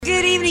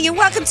Good evening and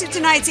welcome to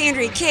tonight's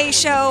Andrea Kaye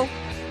show.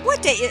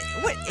 What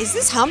is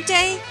this, hump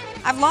day?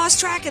 I've lost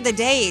track of the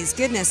days.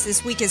 Goodness,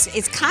 this week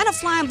it's kind of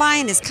flying by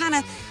and it's kind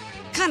of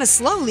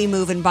slowly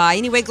moving by.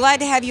 Anyway, glad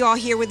to have you all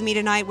here with me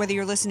tonight, whether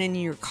you're listening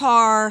in your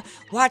car,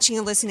 watching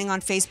and listening on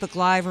Facebook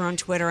Live or on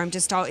Twitter.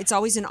 It's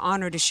always an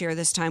honor to share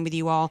this time with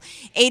you all.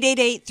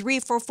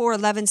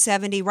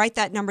 888-344-1170. Write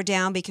that number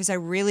down because I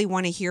really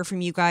want to hear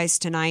from you guys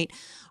tonight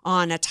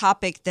on a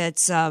topic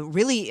that's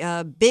really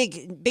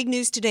big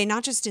news today,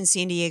 not just in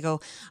San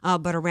Diego,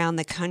 but around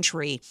the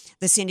country.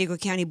 The San Diego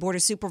County Board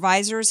of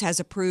Supervisors has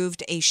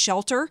approved a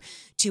shelter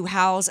to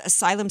house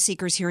asylum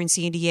seekers here in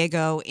San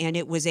Diego, and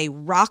it was a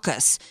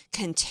raucous,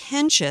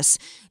 contentious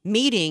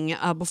meeting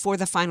before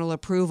the final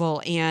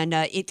approval, and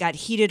it got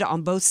heated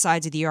on both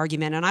sides of the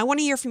argument. And I want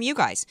to hear from you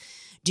guys.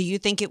 Do you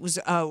think it was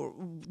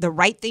the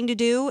right thing to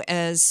do,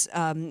 as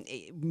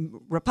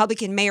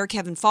Republican Mayor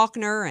Kevin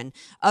Faulconer and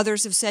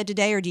others have said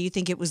today, or do you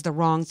think it was the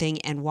wrong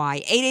thing and why?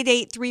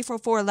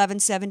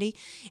 888-344-1170.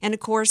 And, of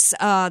course,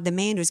 the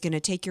man who's going to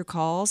take your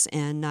calls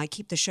and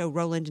keep the show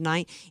rolling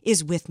tonight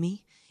is with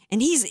me.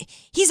 And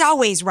he's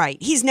always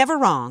right. He's never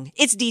wrong.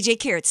 It's DJ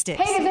Carrot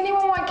Sticks. Hey, does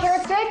anyone want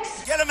carrot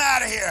sticks? Get him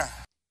out of here.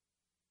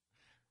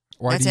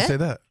 Why do you say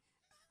that?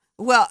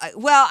 Well,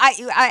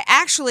 I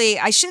actually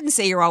shouldn't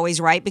say you're always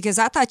right because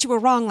I thought you were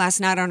wrong last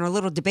night on our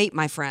little debate,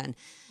 my friend.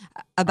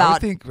 About I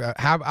think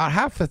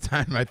half the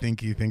time I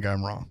think you think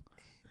I'm wrong.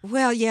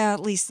 Well, yeah,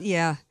 at least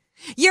yeah.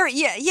 You're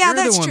That's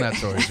the one true.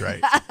 that's always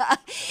right.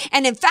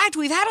 And in fact,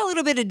 we've had a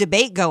little bit of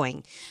debate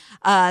going.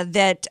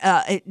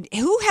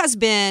 Who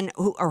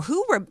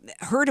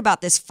heard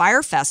about this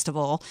fire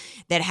festival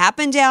that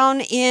happened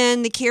down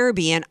in the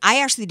Caribbean?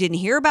 I actually didn't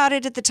hear about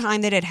it at the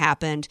time that it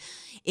happened.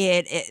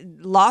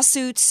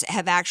 Lawsuits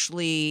have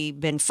actually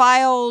been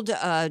filed.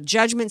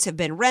 Judgments have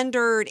been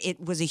rendered. It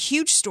was a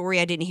huge story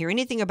I didn't hear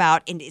anything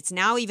about, and it's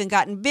now even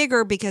gotten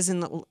bigger because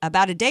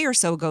about a day or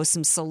so ago,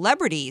 some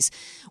celebrities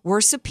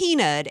were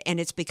subpoenaed, and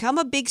it's become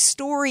a big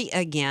story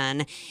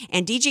again.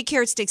 And DJ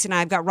Carrot Sticks and I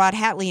have got Rod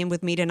Hatley in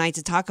with me tonight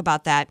to talk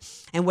about that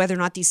and whether or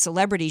not these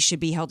celebrities should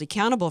be held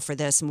accountable for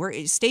this.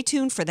 And stay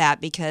tuned for that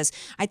because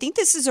I think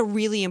this is a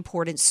really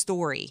important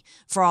story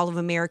for all of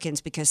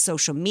Americans because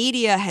social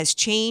media has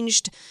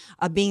changed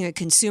being a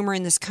consumer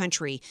in this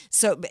country.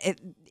 So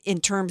in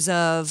terms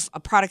of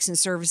products and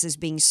services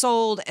being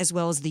sold, as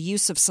well as the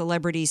use of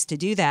celebrities to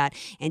do that.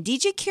 And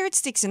DJ Carrot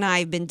Sticks and I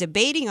have been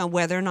debating on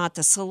whether or not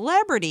the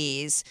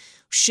celebrities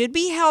should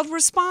be held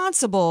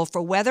responsible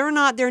for whether or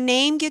not their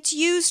name gets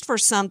used for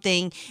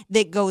something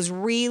that goes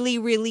really,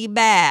 really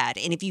bad.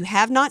 And if you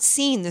have not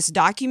seen this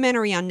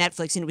documentary on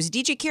Netflix, and it was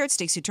DJ Carrot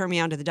Sticks who turned me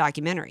on to the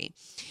documentary,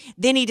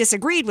 then he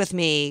disagreed with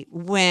me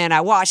when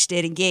I watched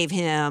it and gave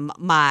him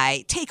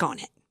my take on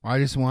it. I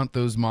just want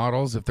those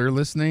models, if they're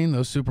listening,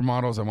 those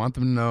supermodels, I want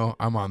them to know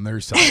I'm on their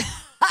side.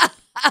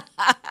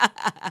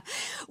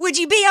 Would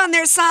you be on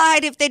their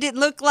side if they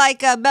didn't look like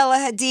Bella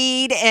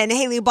Hadid and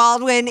Haley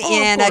Baldwin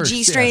in a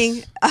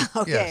G-string? Yes.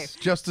 Okay. Yes,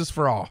 justice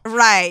for all.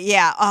 Right,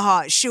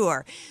 yeah,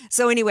 sure.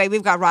 So anyway,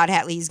 we've got Rod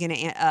Hatley. He's going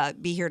to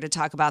be here to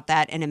talk about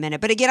that in a minute.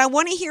 But again, I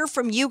want to hear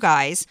from you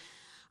guys.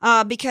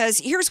 Because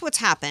here's what's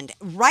happened.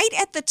 Right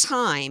at the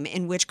time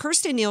in which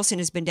Kirstjen Nielsen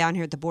has been down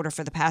here at the border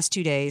for the past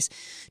 2 days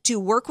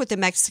to work with the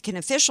Mexican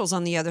officials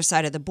on the other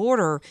side of the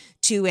border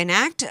to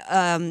enact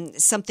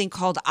something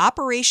called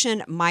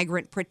Operation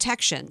Migrant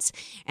Protections.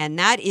 And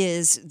that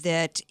is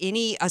that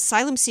any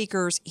asylum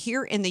seekers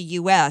here in the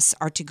U.S.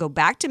 are to go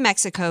back to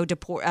Mexico,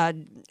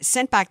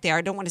 sent back there.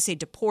 I don't want to say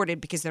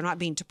deported because they're not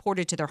being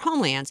deported to their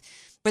homelands.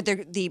 But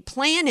the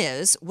plan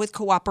is, with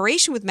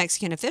cooperation with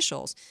Mexican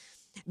officials,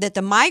 that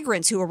the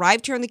migrants who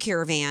arrived here in the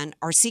caravan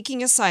are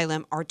seeking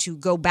asylum are to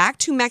go back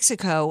to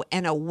Mexico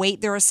and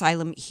await their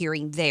asylum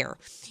hearing there.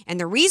 And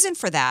the reason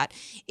for that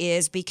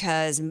is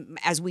because,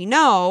 as we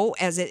know,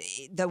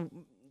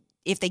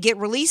 if they get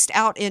released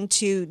out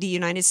into the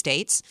United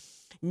States,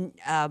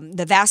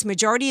 the vast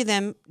majority of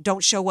them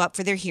don't show up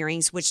for their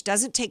hearings, which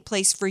doesn't take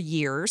place for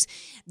years.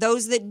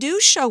 Those that do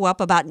show up,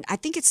 I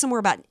think it's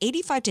somewhere about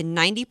 85 to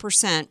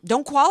 90%,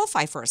 don't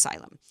qualify for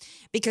asylum.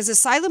 Because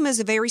asylum is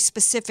a very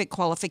specific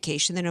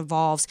qualification that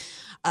involves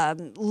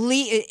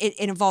it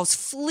involves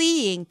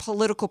fleeing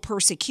political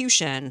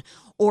persecution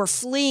or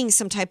fleeing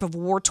some type of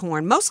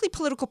war-torn, mostly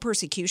political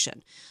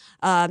persecution.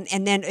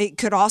 And then it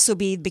could also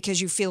be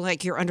because you feel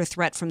like you're under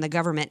threat from the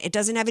government. It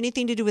doesn't have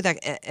anything to do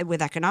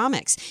with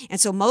economics.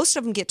 And so most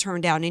of them get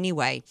turned down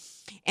anyway.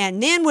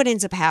 And then what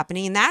ends up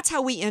happening, and that's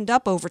how we end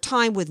up over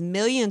time with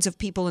millions of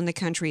people in the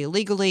country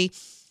illegally.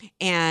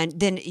 And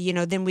then,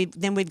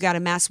 we've got a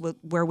mess with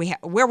where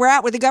we're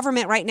at with the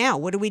government right now.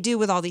 What do we do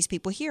with all these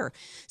people here?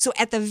 So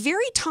at the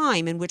very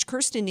time in which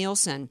Kirstjen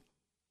Nielsen,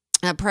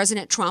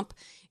 President Trump,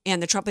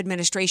 and the Trump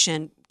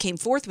administration came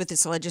forth with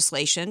this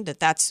legislation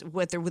that's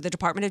with the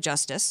Department of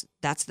Justice.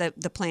 That's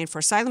the plan for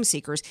asylum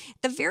seekers.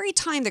 At the very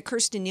time that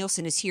Kirstjen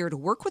Nielsen is here to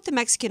work with the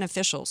Mexican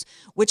officials,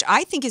 which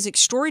I think is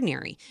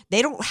extraordinary.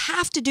 They don't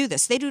have to do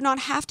this. They do not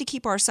have to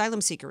keep our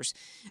asylum seekers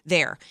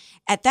there.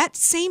 At that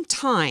same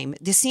time,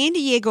 the San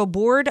Diego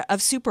Board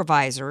of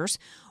Supervisors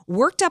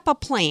worked up a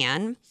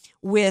plan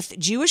with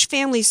Jewish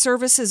Family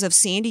Services of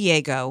San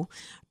Diego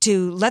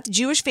to let the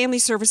Jewish Family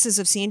Services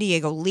of San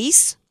Diego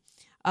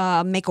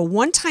make a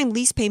one-time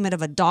lease payment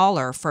of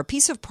 $1 for a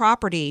piece of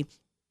property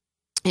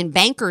in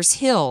Bankers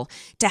Hill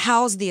to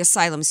house the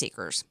asylum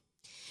seekers.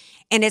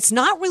 And it's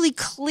not really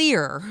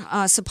clear,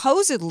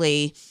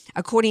 supposedly,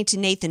 according to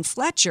Nathan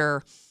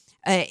Fletcher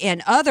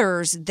and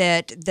others,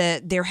 that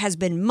there has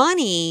been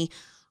money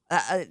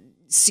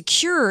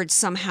secured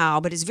somehow,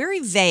 but it's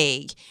very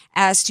vague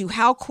as to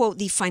how, quote,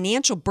 the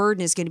financial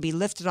burden is going to be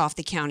lifted off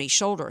the county's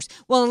shoulders.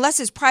 Well, unless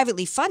it's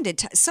privately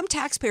funded, some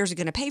taxpayers are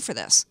going to pay for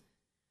this.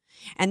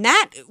 And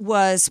that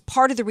was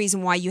part of the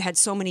reason why you had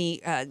so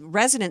many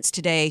residents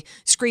today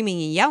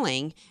screaming and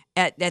yelling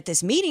at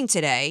this meeting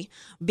today,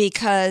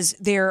 because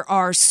there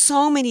are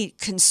so many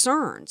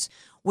concerns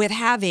with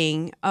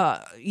having,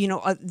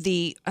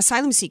 the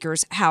asylum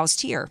seekers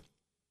housed here.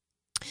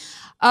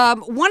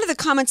 One of the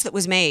comments that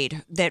was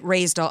made that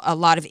raised a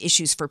lot of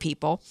issues for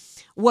people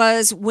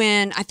was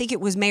when I think it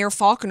was Mayor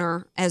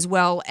Faulconer as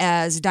well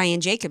as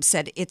Diane Jacobs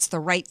said it's the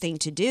right thing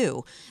to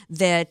do,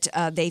 that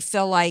they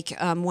feel like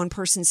one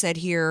person said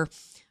here,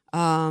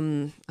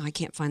 I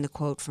can't find the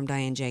quote from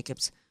Diane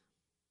Jacobs.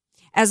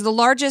 As the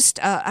largest,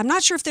 I'm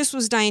not sure if this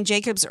was Diane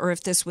Jacobs or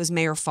if this was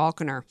Mayor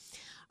Faulconer,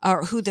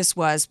 or who this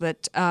was,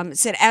 but it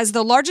said, as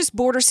the largest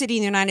border city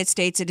in the United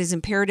States, it is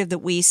imperative that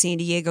we, San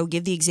Diego,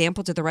 give the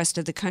example to the rest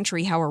of the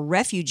country how a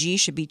refugee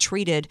should be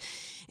treated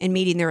in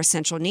meeting their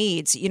essential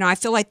needs. You know, I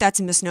feel like that's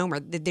a misnomer.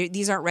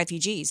 These aren't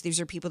refugees. These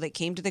are people that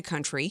came to the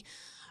country,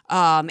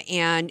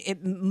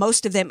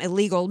 most of them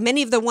illegal.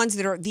 Many of the ones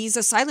that are these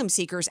asylum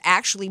seekers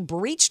actually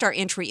breached our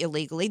entry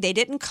illegally. They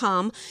didn't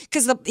come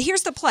because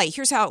here's the play.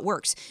 Here's how it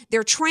works.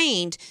 They're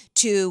trained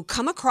to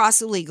come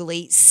across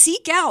illegally,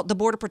 seek out the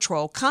Border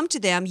Patrol, come to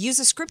them, use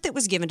a script that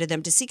was given to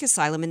them to seek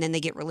asylum, and then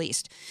they get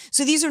released.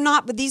 So these are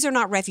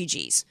not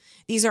refugees.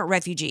 These aren't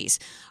refugees.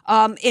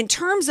 In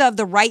terms of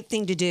the right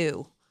thing to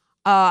do,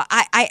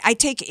 I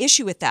take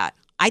issue with that.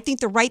 I think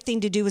the right thing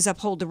to do is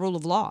uphold the rule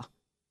of law.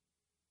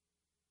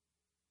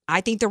 I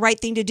think the right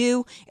thing to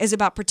do is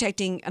about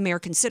protecting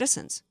American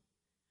citizens.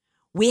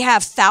 We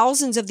have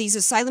thousands of these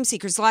asylum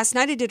seekers. Last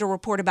night I did a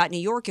report about New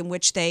York in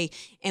which they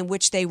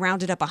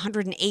rounded up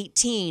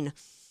 118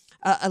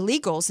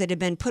 illegals that had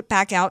been put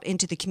back out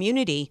into the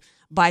community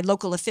by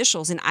local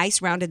officials, and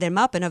ICE rounded them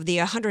up. And of the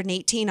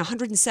 118,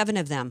 107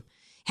 of them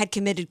had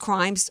committed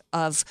crimes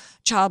of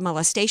child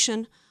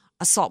molestation,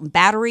 assault and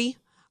battery,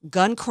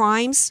 gun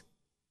crimes.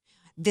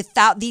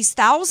 These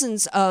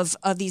thousands of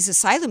these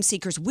asylum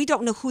seekers, we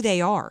don't know who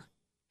they are.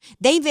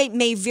 They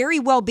may very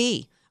well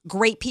be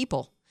great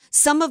people.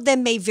 Some of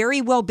them may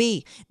very well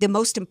be the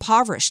most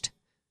impoverished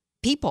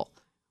people.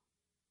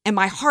 And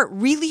my heart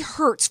really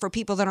hurts for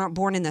people that aren't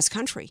born in this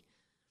country.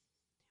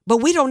 But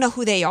we don't know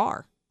who they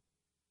are.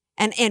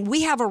 And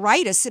we have a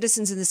right as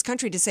citizens in this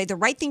country to say the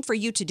right thing for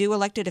you to do,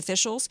 elected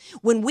officials,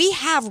 when we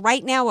have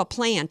right now a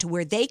plan to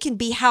where they can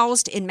be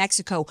housed in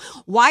Mexico,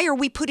 why are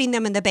we putting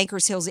them in the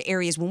Bankers Hills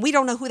areas when we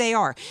don't know who they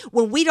are?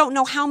 When we don't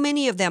know how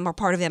many of them are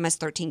part of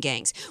MS-13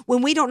 gangs?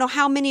 When we don't know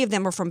how many of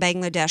them are from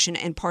Bangladesh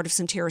and part of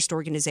some terrorist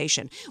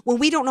organization? When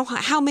we don't know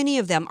how many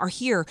of them are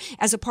here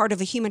as a part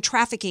of a human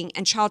trafficking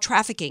and child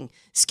trafficking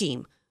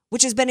scheme,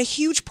 which has been a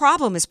huge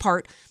problem as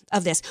part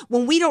of this.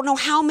 When we don't know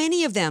how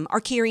many of them are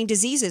carrying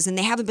diseases and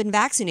they haven't been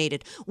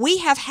vaccinated. We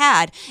have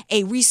had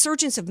a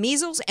resurgence of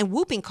measles and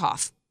whooping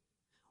cough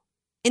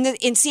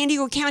in San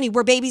Diego County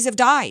where babies have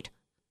died.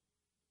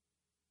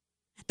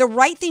 The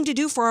right thing to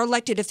do for our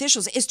elected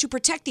officials is to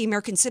protect the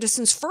American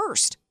citizens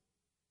first.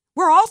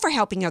 We're all for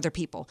helping other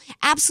people.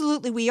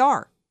 Absolutely we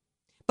are.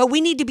 But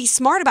we need to be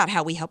smart about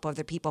how we help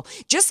other people,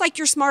 just like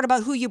you're smart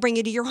about who you bring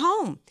into your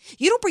home.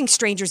 You don't bring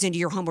strangers into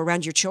your home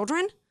around your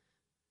children.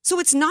 So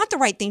it's not the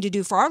right thing to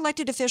do for our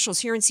elected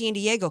officials here in San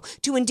Diego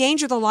to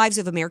endanger the lives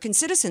of American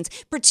citizens,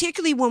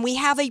 particularly when we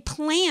have a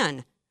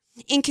plan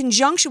in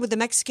conjunction with the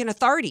Mexican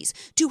authorities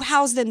to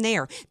house them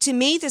there. To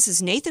me, this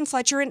is Nathan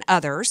Fletcher and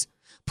others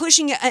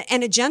pushing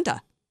an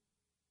agenda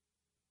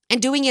and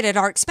doing it at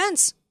our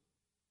expense.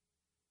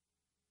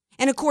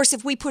 And of course,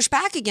 if we push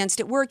back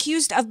against it, we're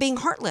accused of being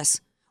heartless.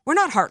 We're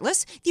not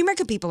heartless. The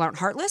American people aren't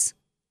heartless.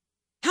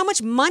 How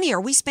much money are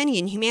we spending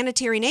in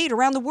humanitarian aid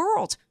around the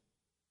world?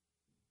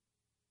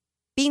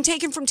 Being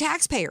taken from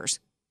taxpayers.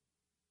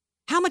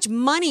 How much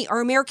money are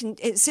American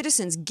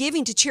citizens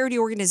giving to charity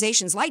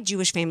organizations like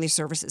Jewish Family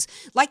Services,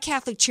 like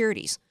Catholic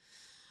Charities,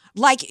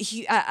 like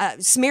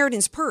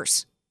Samaritan's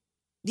Purse?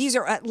 These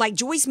are like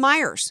Joyce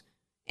Myers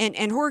and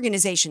her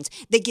organizations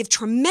that give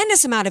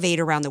tremendous amount of aid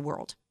around the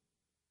world.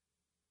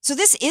 So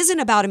this isn't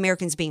about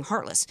Americans being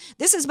heartless.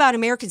 This is about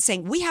Americans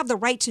saying we have the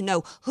right to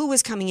know who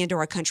is coming into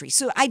our country.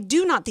 So I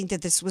do not think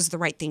that this was the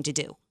right thing to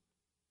do.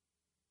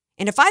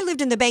 And if I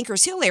lived in the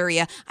Bankers Hill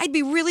area, I'd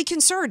be really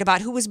concerned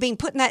about who was being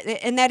put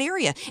in that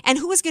area and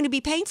who was going to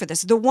be paying for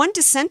this. The one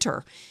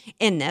dissenter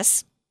in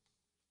this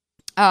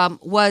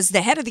was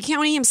the head of the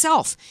county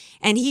himself.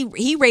 And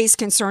he raised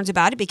concerns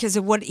about it because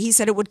of what he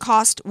said it would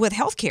cost with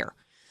health care.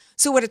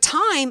 So at a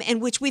time in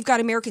which we've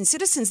got American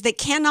citizens that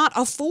cannot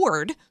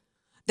afford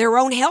their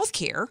own health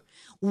care.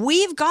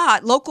 We've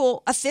got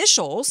local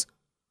officials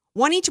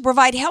wanting to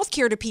provide health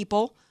care to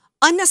people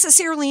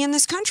unnecessarily in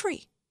this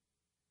country.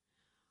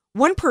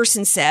 One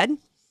person said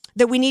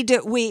that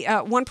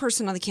one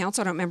person on the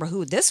council, I don't remember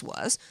who this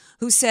was,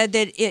 who said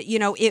that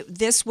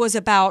this was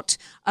about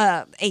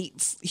a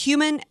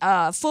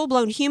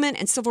full-blown human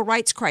and civil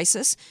rights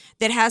crisis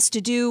that has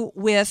to do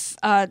with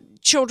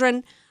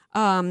children,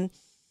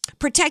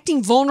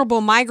 protecting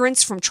vulnerable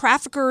migrants from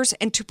traffickers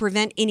and to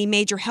prevent any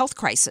major health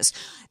crisis.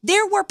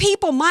 There were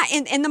people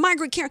in the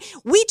migrant care.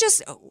 We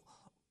just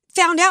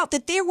found out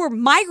that there were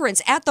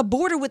migrants at the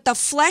border with the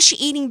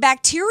flesh-eating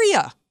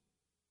bacteria.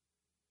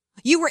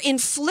 You were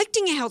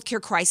inflicting a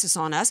healthcare crisis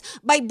on us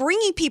by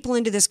bringing people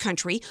into this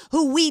country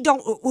who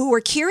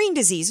are carrying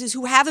diseases,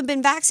 who haven't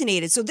been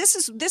vaccinated. So this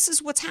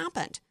is what's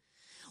happened.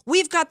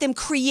 We've got them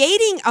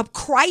creating a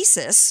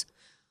crisis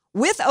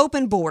with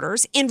open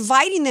borders,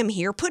 inviting them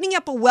here, putting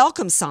up a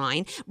welcome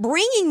sign,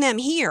 bringing them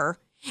here,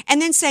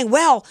 and then saying,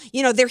 well,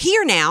 they're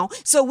here now,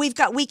 so we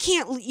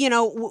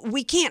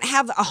can't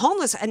have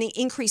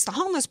increase the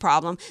homeless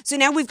problem. So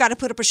now we've got to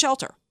put up a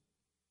shelter.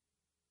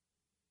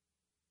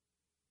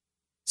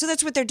 So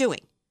that's what they're doing.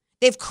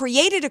 They've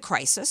created a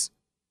crisis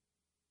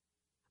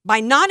by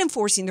not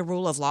enforcing the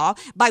rule of law,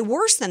 by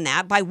worse than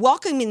that, by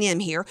welcoming them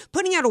here,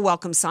 putting out a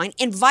welcome sign,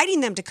 inviting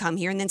them to come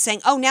here, and then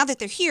saying, oh, now that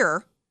they're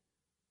here,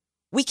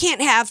 we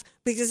can't have,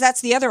 because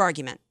that's the other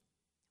argument.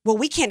 Well,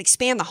 we can't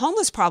expand the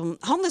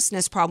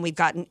homelessness problem we've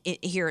got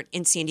here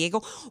in San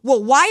Diego.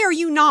 Well, why are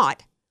you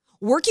not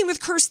working with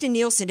Kirsten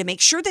Nielsen to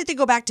make sure that they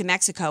go back to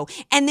Mexico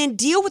and then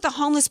deal with the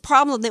homeless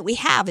problem that we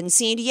have in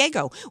San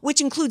Diego, which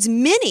includes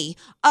many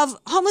of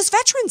homeless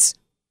veterans?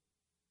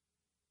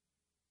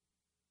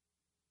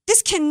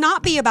 This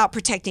cannot be about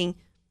protecting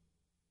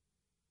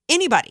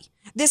anybody.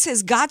 This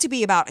has got to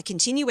be about a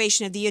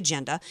continuation of the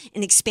agenda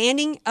and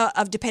expanding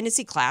of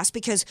dependency class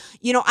because,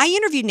 I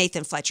interviewed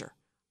Nathan Fletcher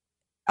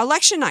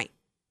election night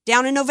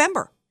down in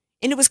November.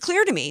 And it was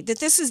clear to me that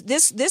this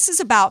is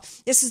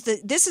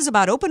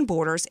about open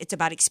borders. It's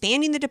about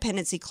expanding the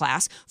dependency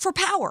class for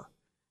power.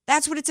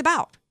 That's what it's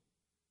about.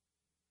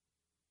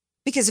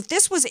 Because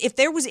if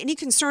there was any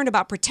concern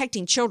about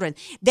protecting children,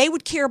 they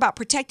would care about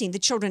protecting the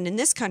children in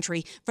this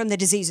country from the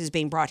diseases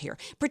being brought here,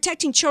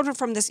 protecting children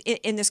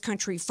in this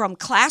country from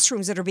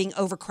classrooms that are being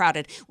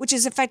overcrowded, which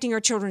is affecting our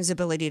children's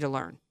ability to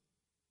learn.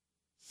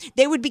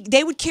 They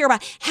would care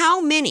about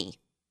how many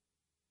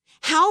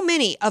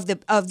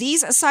of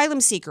these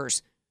asylum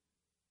seekers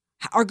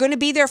are going to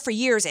be there for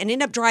years and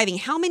end up driving.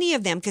 How many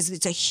of them? Because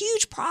it's a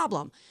huge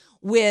problem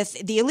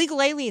with the illegal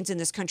aliens in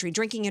this country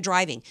drinking and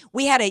driving.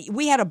 We had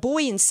a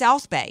boy in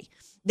South Bay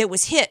that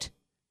was hit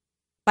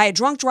by a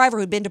drunk driver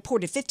who'd been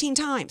deported 15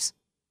 times.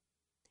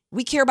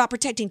 We care about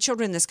protecting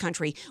children in this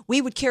country.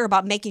 We would care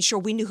about making sure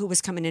we knew who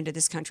was coming into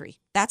this country.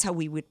 That's how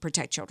we would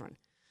protect children.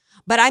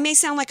 But I may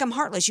sound like I'm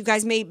heartless. You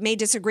guys may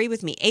disagree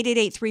with me.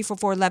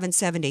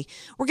 888-344-1170.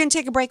 We're going to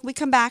take a break. When we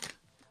come back,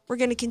 we're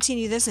going to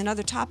continue this and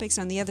other topics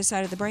on the other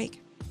side of the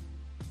break.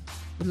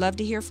 Would love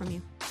to hear from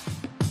you.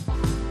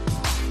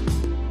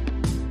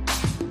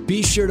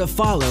 Be sure to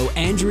follow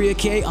Andrea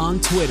Kaye on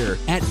Twitter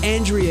at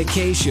Andrea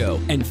Kaye Show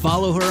and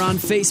follow her on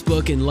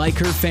Facebook and like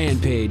her fan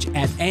page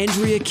at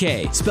Andrea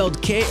Kaye, spelled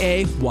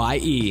Kaye.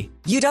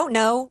 You don't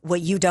know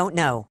what you don't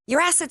know.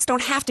 Your assets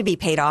don't have to be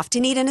paid off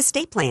to need an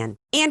estate plan.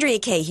 Andrea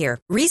Kaye here.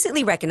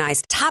 Recently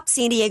recognized top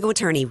San Diego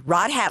attorney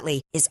Rod Hatley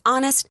is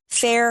honest,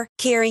 fair,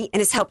 caring, and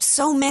has helped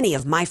so many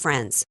of my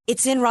friends.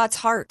 It's in Rod's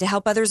heart to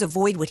help others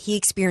avoid what he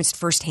experienced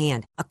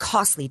firsthand, a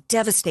costly,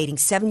 devastating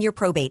 7-year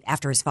probate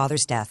after his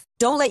father's death.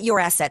 Don't let your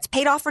assets,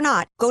 paid off or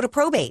not, go to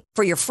probate.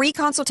 For your free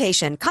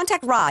consultation,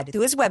 contact Rod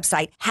through his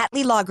website,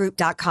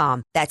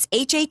 HatleyLawGroup.com. That's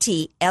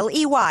HATLEY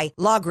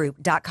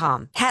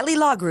lawgroup.com.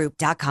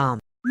 HatleyLawGroup.com.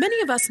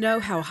 Many of us know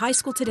how high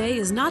school today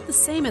is not the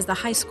same as the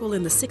high school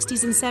in the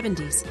 60s and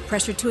 70s.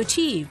 Pressure to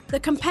achieve, the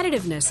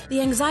competitiveness,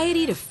 the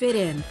anxiety to fit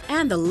in,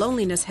 and the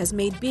loneliness has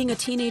made being a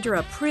teenager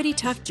a pretty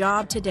tough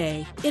job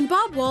today. In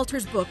Bob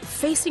Walter's book,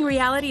 Facing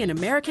Reality in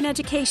American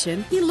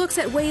Education, he looks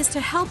at ways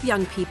to help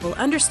young people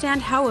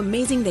understand how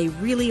amazing they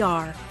really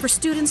are, for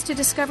students to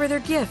discover their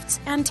gifts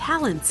and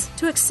talents,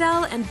 to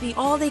excel and be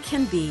all they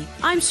can be.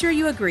 I'm sure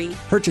you agree.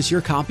 Purchase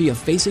your copy of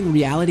Facing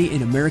Reality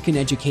in American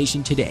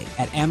Education today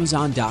at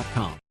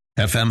Amazon.com.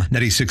 FM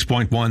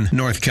 96.1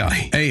 North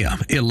County, AM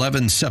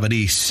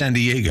 1170 San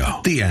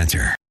Diego. The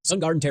Answer. Sun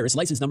Garden Terrace,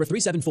 license number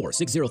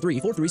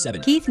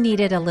 374-603-437. Keith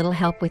needed a little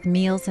help with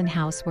meals and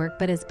housework,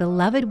 but his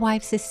beloved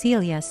wife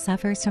Cecilia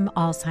suffers from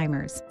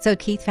Alzheimer's. So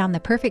Keith found the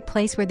perfect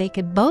place where they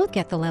could both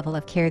get the level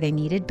of care they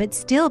needed, but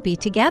still be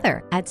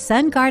together at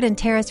Sun Garden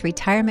Terrace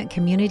Retirement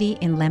Community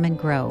in Lemon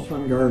Grove.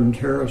 Sun Garden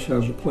Terrace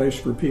has a place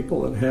for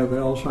people that have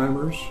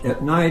Alzheimer's.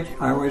 At night,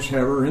 I always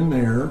have her in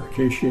there in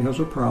case she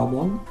has a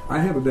problem. I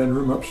have a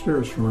bedroom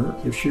upstairs from her.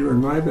 If she were in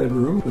my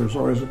bedroom, there's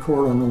always a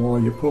cord on the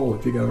wall you pull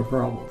if you got a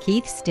problem.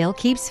 Keith still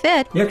keeps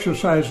fit. The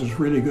exercise is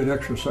really good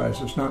exercise.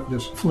 It's not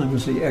just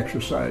flimsy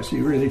exercise.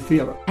 You really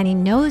feel it. And he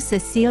knows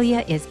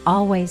Cecilia is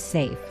always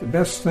safe. The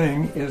best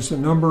thing is the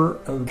number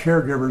of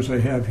caregivers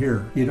they have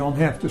here. You don't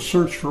have to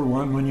search for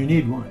one when you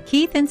need one.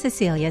 Keith and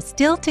Cecilia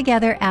still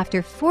together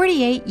after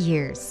 48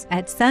 years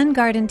at Sun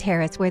Garden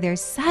Terrace, where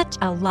there's such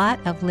a lot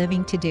of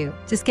living to do.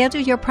 To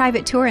schedule your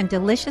private tour and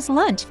delicious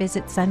lunch,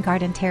 visit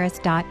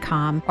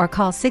sungardenterrace.com or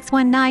call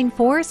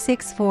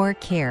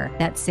 619-464-CARE.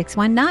 That's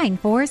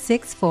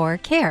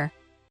 619-464-CARE.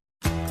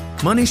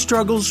 Money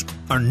struggles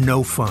are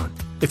no fun.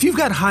 If you've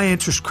got high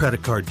interest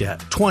credit card debt,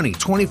 20,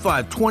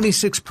 25,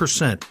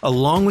 26%,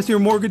 along with your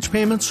mortgage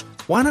payments,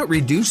 why not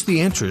reduce the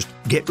interest,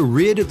 get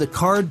rid of the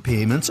card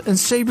payments, and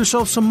save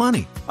yourself some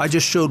money? I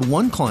just showed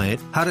one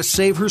client how to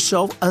save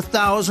herself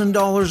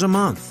 $1,000 a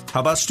month.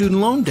 How about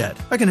student loan debt?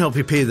 I can help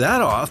you pay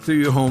that off through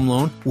your home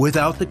loan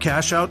without the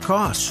cash out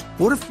costs.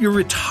 What if you're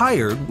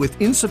retired with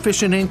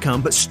insufficient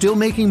income but still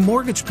making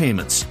mortgage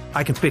payments?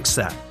 I can fix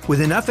that.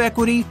 With enough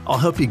equity, I'll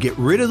help you get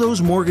rid of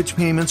those mortgage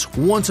payments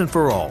once and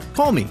for all.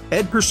 Call me,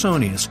 Ed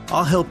Personius.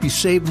 I'll help you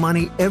save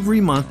money every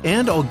month,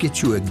 and I'll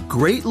get you a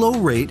great low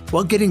rate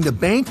while getting the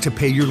bank to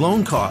pay your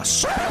loan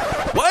costs.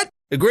 What?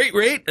 A great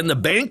rate and the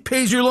bank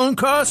pays your loan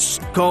costs?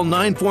 Call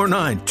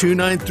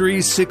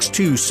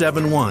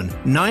 949-293-6271.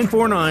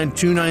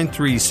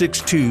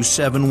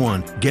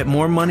 949-293-6271. Get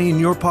more money in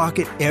your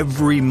pocket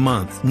every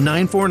month.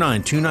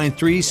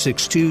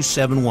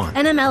 949-293-6271.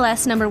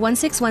 NMLS number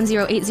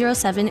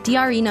 1610807,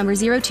 DRE number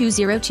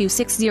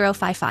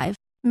 02026055.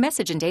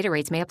 Message and data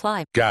rates may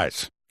apply.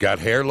 Guys, got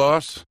hair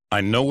loss? I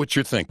know what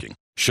you're thinking.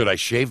 Should I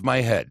shave my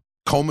head?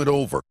 Comb it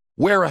over?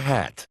 Wear a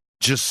hat?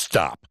 Just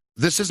stop.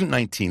 This isn't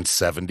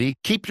 1970.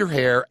 Keep your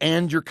hair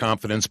and your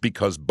confidence,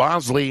 because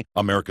Bosley,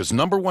 America's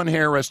 #1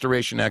 hair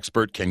restoration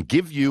expert, can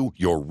give you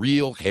your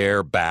real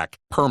hair back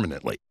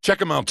permanently. Check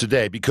them out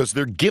today, because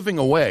they're giving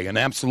away an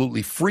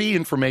absolutely free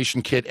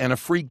information kit and a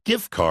free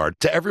gift card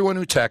to everyone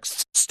who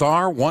texts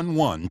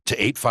 *11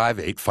 to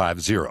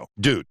 85850.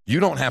 Dude, you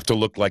don't have to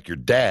look like your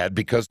dad,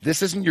 because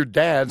this isn't your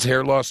dad's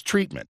hair loss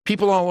treatment.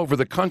 People all over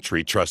the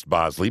country trust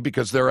Bosley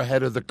because they're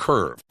ahead of the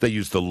curve. They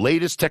use the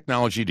latest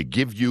technology to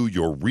give you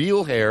your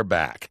real hair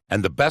back.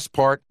 And the best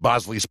part,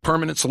 Bosley's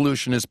permanent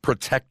solution is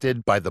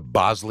protected by the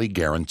Bosley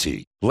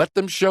Guarantee. Let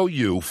them show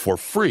you for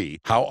free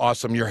how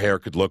awesome your hair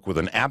could look with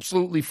an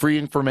absolutely free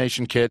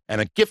information kit and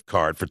a gift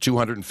card for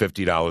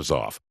 $250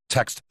 off.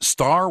 Text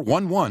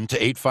 *11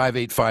 to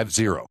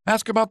 85850.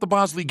 Ask about the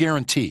Bosley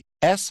Guarantee.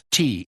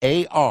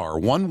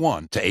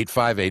 STAR11 to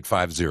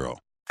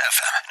 85850.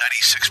 FM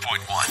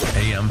 96.1,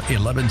 AM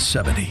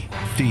 1170.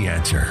 The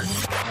Answer.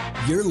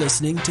 You're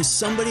listening to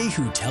somebody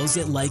who tells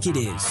it like it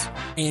is.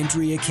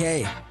 Andrea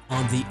Kaye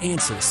on The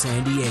Answer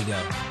San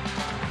Diego.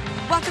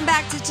 Welcome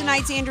back to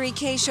tonight's Andrea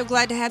Kaye Show.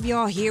 Glad to have you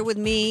all here with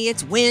me.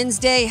 It's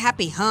Wednesday.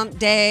 Happy Hump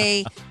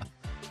Day.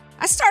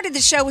 I started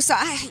the show with,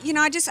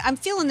 I'm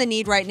feeling the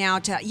need right now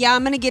to,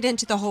 I'm going to get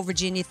into the whole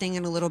Virginia thing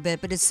in a little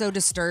bit, but it's so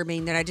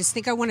disturbing that I just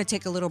think I want to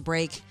take a little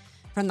break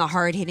from the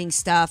hard-hitting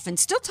stuff and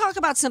still talk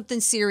about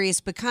something serious,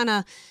 but kind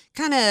of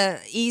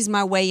ease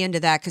my way into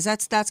that, because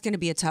that's going to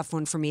be a tough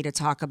one for me to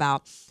talk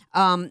about.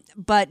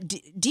 But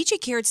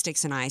DJ Carrot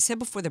Sticks and I said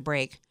before the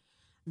break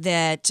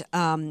that,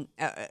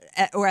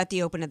 or at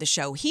the open of the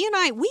show, he and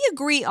I, we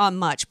agree on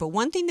much, but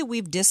one thing that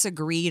we've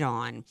disagreed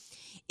on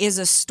is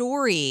a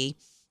story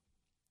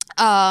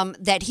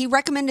that he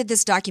recommended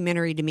this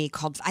documentary to me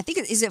called, I think,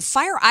 is it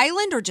Fire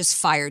Island or just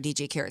Fire,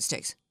 DJ Carrot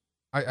Sticks?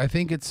 I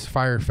think it's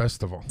Fire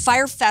Festival.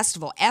 Fire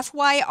Festival,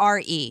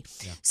 FYRE.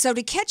 Yeah. So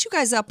to catch you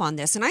guys up on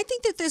this, and I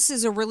think that this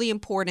is a really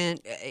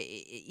important,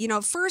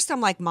 at first I'm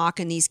like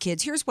mocking these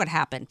kids. Here's what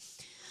happened.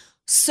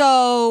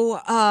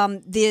 So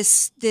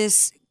this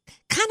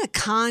kind of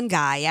con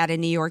guy out of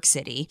New York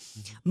City,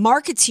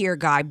 marketeer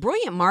guy,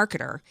 brilliant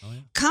marketer,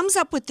 comes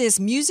up with this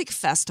music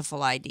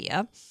festival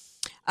idea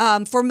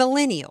for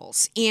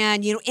millennials.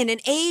 And, in an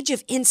age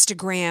of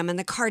Instagram and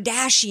the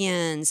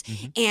Kardashians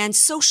and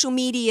social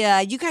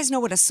media, you guys know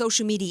what a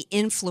social media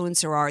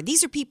influencer are.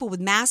 These are people with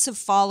massive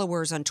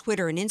followers on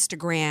Twitter and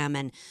Instagram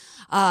and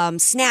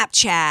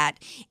Snapchat.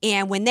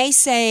 And when they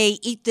say,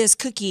 eat this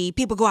cookie,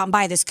 people go out and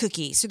buy this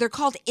cookie. So they're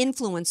called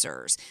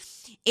influencers.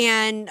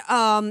 And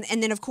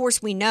then of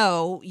course we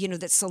know,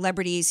 that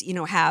celebrities,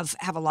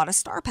 have a lot of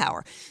star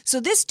power. So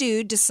this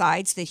dude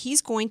decides that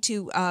he's going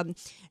to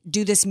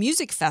do this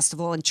music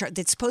festival and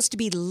that's supposed to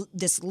be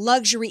this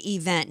luxury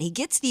event. He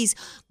gets these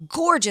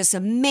gorgeous,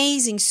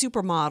 amazing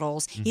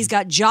supermodels. He's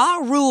got Ja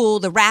Rule,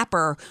 the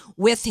rapper,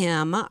 with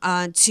him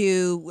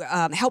to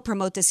help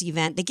promote this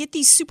event. They get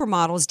these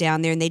supermodels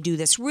down there and they do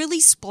this really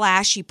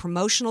splashy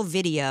promotional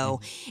video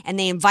and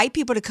they invite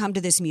people to come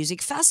to this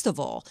music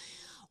festival.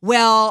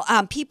 Well,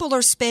 people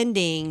are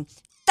spending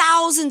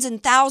thousands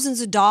and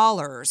thousands of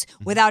dollars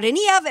without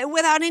any,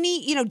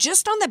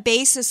 just on the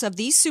basis of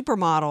these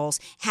supermodels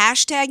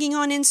hashtagging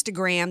on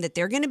Instagram that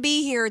they're going to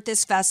be here at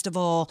this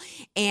festival,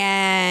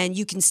 and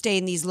you can stay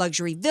in these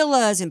luxury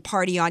villas and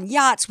party on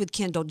yachts with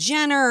Kendall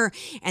Jenner.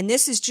 And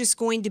this is just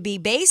going to be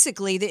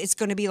basically, it's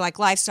going to be like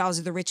Lifestyles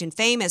of the Rich and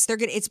Famous.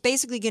 It's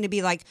basically going to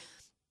be like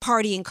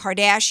partying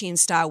Kardashian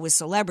style with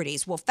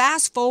celebrities. Well,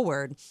 fast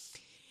forward,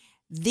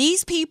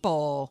 these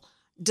people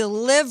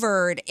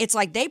delivered, it's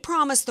like they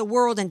promised the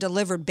world and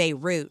delivered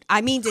Beirut.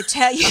 I mean, to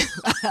tell you,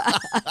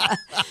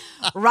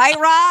 right,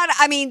 Rod?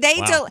 I mean,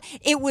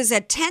 it was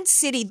a tent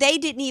city. They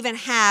didn't even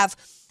have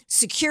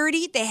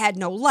security. They had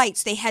no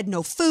lights. They had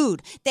no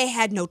food. They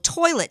had no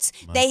toilets.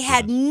 They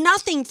had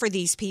nothing for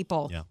these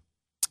people. Yeah.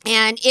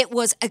 And it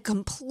was a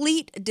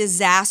complete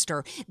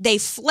disaster. They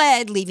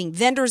fled, leaving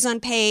vendors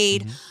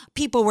unpaid.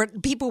 People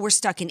were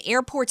stuck in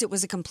airports. It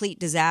was a complete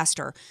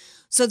disaster.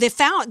 So they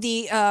found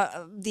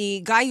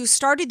the guy who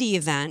started the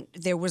event.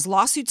 There was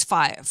lawsuits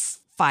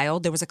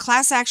filed. There was a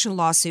class action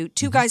lawsuit.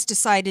 Two guys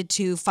decided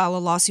to file a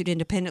lawsuit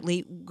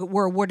independently.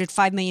 Were awarded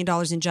 $5 million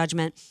in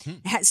judgment.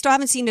 Still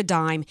haven't seen a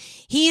dime.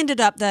 He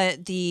ended up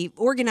the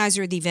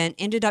organizer of the event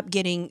ended up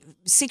getting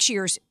 6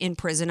 years in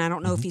prison. I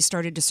don't know if he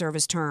started to serve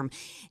his term.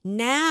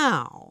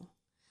 Now,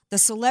 the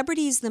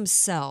celebrities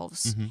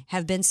themselves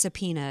have been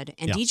subpoenaed.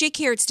 And DJ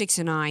Carrot Sticks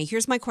and I,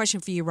 here's my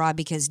question for you, Rob,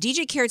 because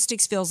DJ Carrot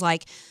Sticks feels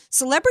like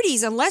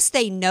celebrities, unless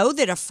they know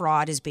that a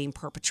fraud is being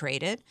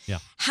perpetrated,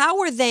 how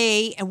are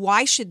they and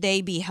why should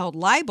they be held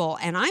liable?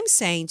 And I'm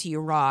saying to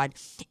you, Rod,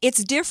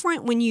 it's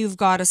different when you've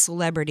got a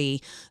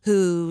celebrity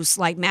who's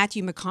like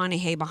Matthew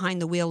McConaughey behind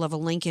the wheel of a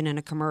Lincoln in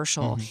a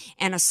commercial,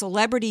 and a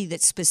celebrity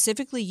that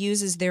specifically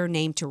uses their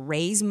name to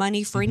raise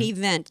money for an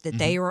event that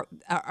they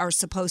are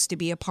supposed to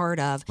be a part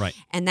of. Right.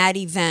 And that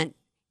event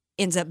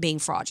ends up being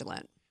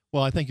fraudulent.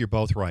 Well, I think you're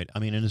both right. I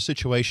mean, in a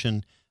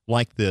situation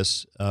like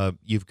this,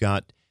 you've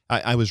got,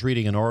 I was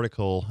reading an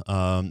article,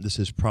 this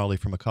is probably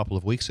from a couple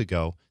of weeks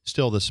ago,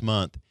 still this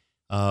month,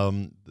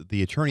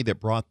 the attorney that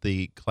brought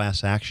the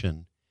class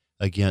action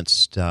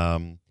against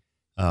Billy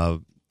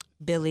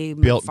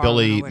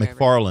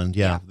McFarland,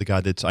 the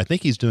guy I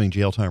think he's doing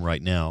jail time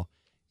right now,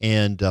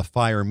 and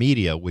Fire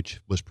Media,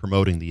 which was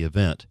promoting the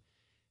event.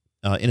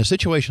 In a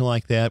situation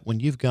like that, when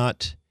you've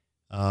got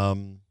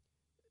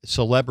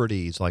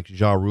celebrities like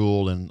Ja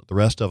Rule and the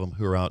rest of them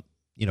who are out,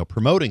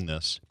 promoting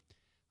this,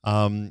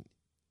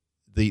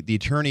 the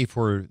attorney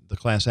for the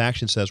class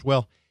action says,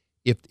 well,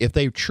 if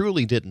they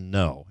truly didn't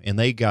know and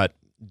they got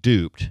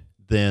duped,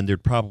 then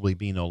there'd probably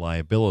be no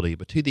liability.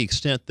 But to the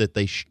extent that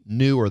they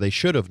knew or they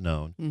should have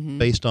known,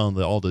 based on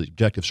all the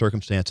objective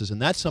circumstances,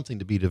 and that's something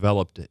to be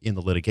developed in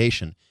the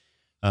litigation.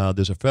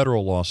 There's a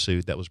federal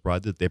lawsuit that was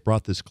brought. They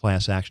brought this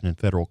class action in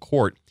federal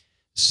court.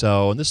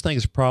 So, and this thing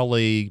is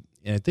probably,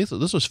 and I think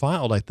this was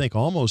filed, I think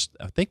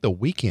the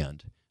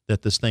weekend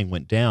that this thing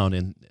went down,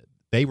 and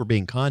they were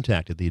being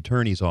contacted. The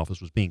attorney's office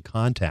was being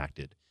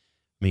contacted.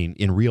 I mean,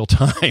 in real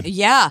time.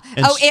 Yeah.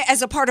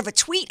 As a part of a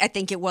tweet, I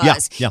think it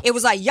was. Yeah. It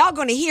was like, y'all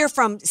going to hear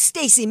from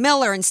Stacey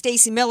Miller, and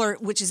Stacey Miller,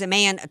 which is a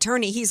man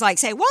attorney, he's like,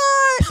 say, what?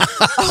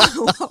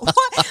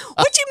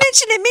 What you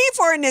mentioning me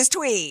for in this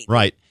tweet?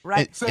 Right.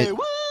 Say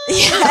what?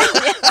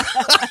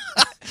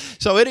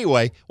 So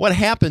anyway, what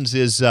happens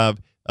is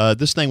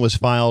this thing was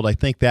filed, I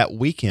think, that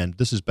weekend.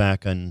 This is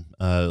back in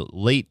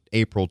late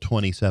April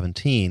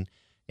 2017.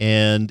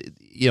 And,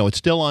 it's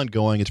still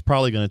ongoing. It's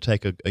probably going to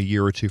take a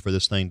year or two for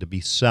this thing to be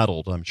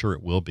settled. I'm sure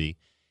it will be.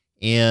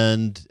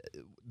 And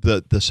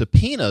the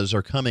subpoenas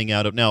are coming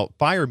out of, now,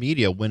 Fire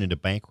Media went into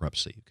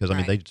bankruptcy because,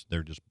 I mean,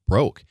 they're just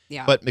broke.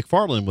 Yeah. But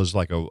McFarland was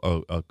like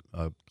a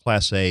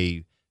Class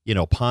A,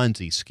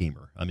 Ponzi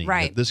schemer. I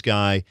mean, this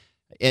guy,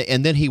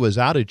 and then he was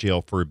out of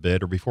jail for a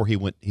bit, or before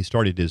he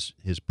started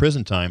his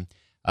prison time,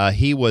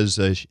 he was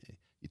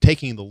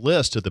taking the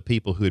list of the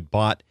people who had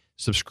bought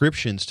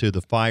subscriptions to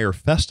the Fire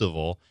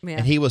Festival,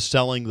 and he was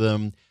selling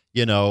them,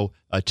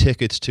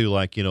 tickets to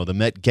the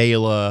Met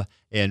Gala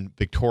and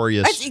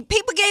Victoria's.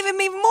 People gave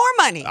him even more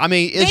money. I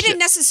mean, they didn't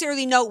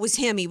necessarily know it was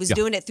him. He was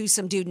doing it through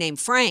some dude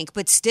named Frank,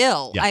 but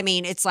still, I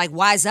mean, it's like,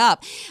 wise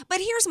up. But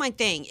here's my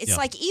thing. It's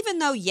like, even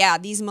though,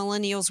 these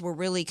millennials were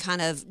really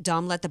kind of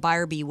dumb, let the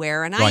buyer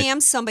beware. And I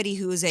am somebody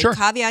who is a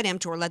caveat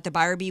emptor, let the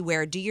buyer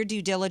beware, do your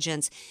due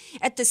diligence.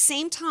 At the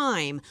same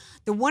time,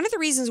 one of the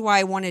reasons why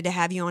I wanted to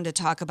have you on to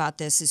talk about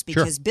this is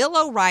because Bill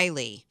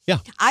O'Reilly,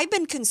 I've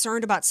been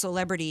concerned about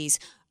celebrities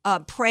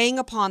preying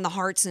upon the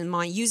hearts and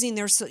minds, using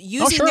their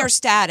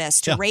status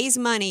to raise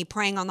money,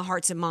 preying on the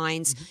hearts and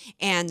minds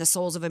and the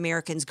souls of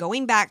Americans,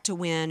 going back to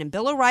when, and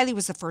Bill O'Reilly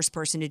was the first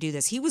person to do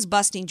this. He was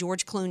busting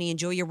George Clooney and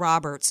Julia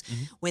Roberts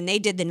when they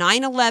did the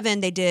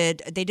 9/11. They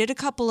did a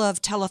couple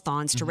of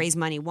telethons to raise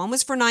money. One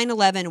was for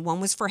 9/11 and one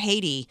was for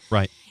Haiti.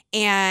 Right.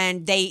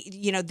 And they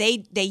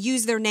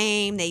use their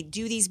name. They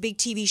do these big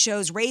TV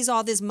shows, raise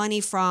all this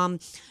money from,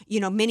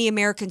 many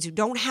Americans who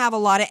don't have a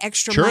lot of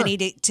extra money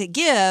to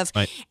give.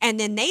 Right. And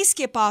then they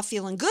skip off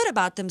feeling good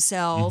about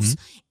themselves,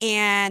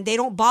 and they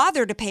don't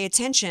bother to pay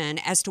attention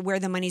as to where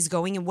the money's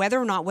going and whether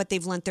or not what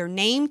they've lent their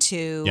name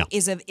to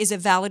is a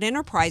valid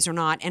enterprise or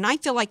not. And I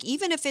feel like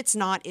even if it's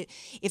not,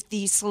 if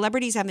these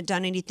celebrities haven't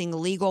done anything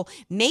illegal,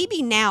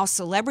 maybe now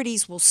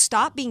celebrities will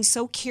stop being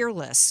so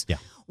careless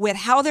with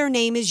how their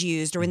name is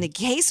used. Or in the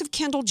case of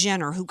Kendall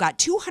Jenner, who got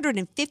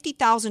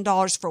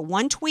 $250,000 for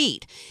one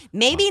tweet,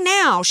 maybe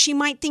now she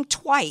might think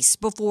twice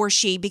before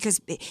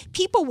because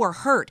people were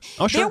hurt.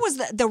 Oh, sure. There was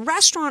the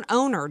restaurant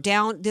owner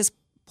down, this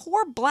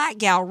poor black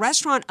gal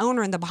restaurant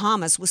owner in the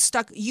Bahamas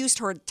used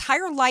her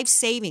entire life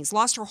savings,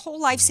 lost her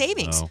whole life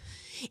savings. No.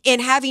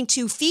 In having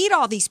to feed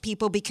all these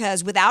people,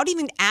 because without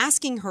even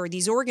asking her,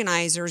 these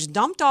organizers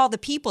dumped all the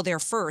people there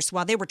first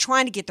while they were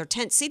trying to get their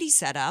tent city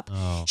set up.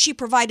 She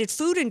provided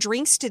food and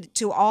drinks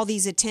to all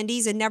these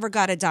attendees and never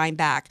got a dime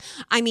back.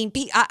 I mean,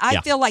 I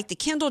feel like the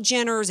Kendall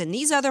Jenners and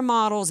these other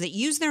models that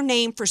use their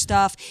name for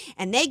stuff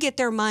and they get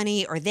their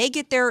money, or they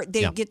get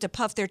to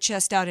puff their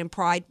chest out in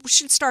pride,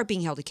 should start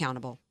being held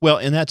accountable. Well,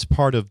 and that's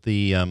part of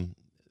the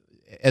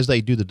as they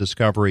do the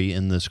discovery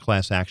in this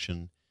class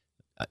action.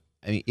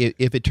 I mean,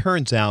 if it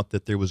turns out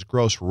that there was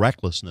gross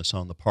recklessness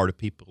on the part of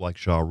people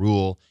like Ja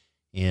Rule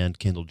and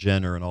Kendall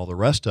Jenner and all the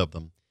rest of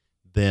them,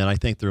 then I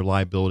think their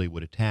liability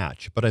would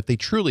attach. But if they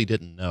truly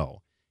didn't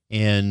know,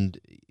 and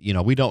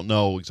we don't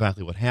know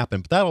exactly what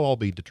happened, but that'll all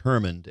be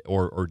determined,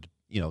 or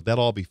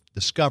that'll all be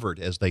discovered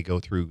as they go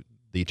through.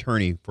 The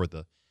attorney for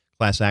the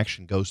class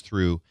action goes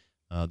through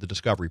the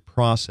discovery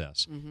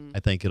process.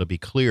 I think it'll be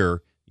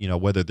clear,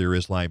 whether there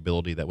is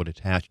liability that would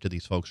attach to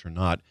these folks or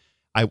not.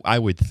 I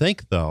would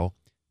think, though,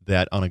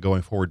 that on a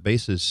going forward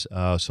basis,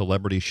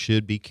 celebrities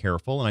should be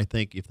careful. And I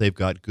think if they've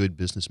got good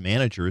business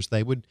managers,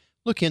 they would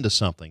look into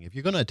something. If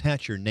you're going to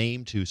attach your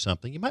name to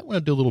something, you might want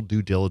to do a little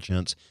due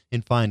diligence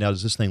and find out,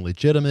 is this thing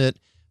legitimate?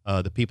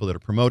 The people that are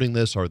promoting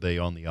this, are they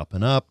on the up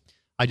and up?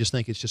 I just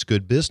think it's just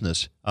good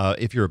business.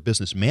 If you're a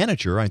business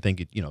manager, I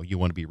think you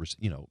want to be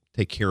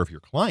take care of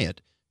your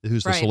client,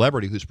 who's the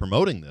celebrity who's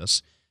promoting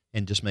this,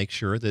 and just make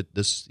sure that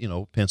this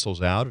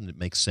pencils out and it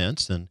makes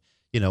sense, and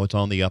it's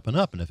on the up and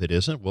up. And if it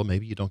isn't, well,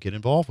 maybe you don't get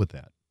involved with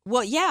that.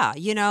 Well, yeah,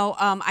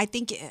 I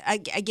think I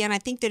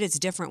think that it's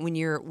different when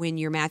you're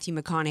Matthew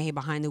McConaughey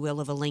behind the wheel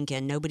of a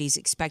Lincoln. Nobody's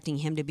expecting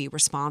him to be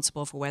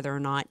responsible for whether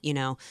or not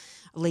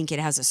Lincoln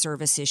has a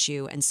service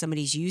issue, and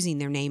somebody's using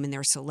their name and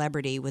their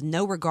celebrity with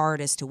no regard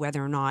as to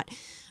whether or not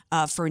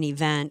for an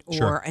event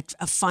or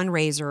a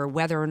fundraiser, or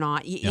whether or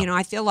not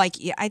I feel like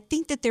I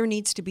think that there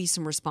needs to be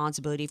some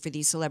responsibility for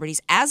these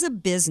celebrities as a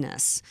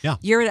business.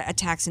 You're a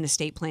tax and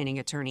estate planning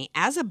attorney.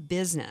 As a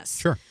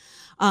business,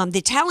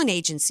 the talent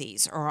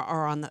agencies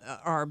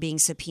are being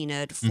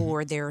subpoenaed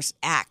for their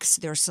acts,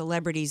 their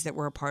celebrities that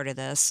were a part of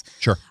this.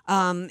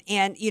 And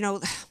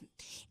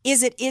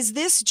is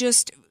this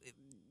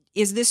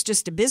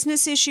just a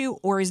business issue,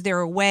 or is there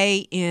a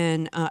way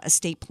in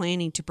estate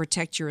planning to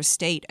protect your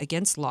estate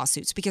against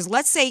lawsuits? Because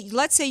let's say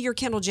you're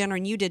Kendall Jenner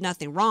and you did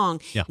nothing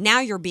wrong. Now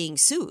you're being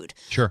sued.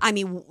 I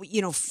mean,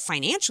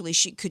 financially,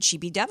 could she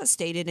be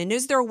devastated? And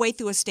is there a way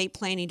through estate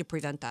planning to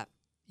prevent that?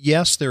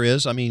 Yes, there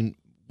is. I mean,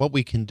 what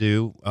we can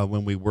do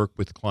when we work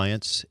with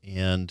clients,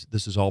 and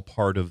this is all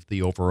part of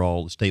the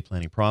overall estate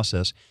planning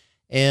process.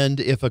 And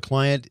if a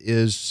client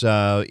is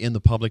in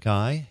the public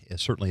eye,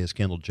 certainly as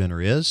Kendall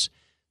Jenner is,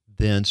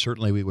 then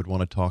certainly we would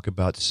want to talk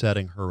about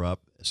setting her up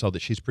so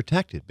that she's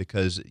protected,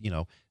 because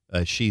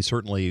she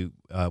certainly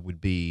would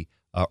be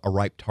a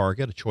ripe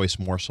target, a choice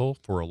morsel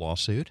for a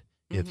lawsuit,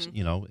 if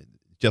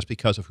just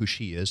because of who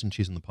she is and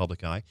she's in the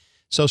public eye.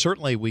 So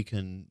certainly we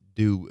can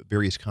do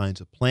various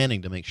kinds of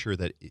planning to make sure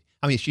that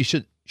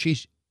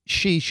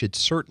she should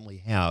certainly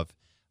have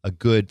a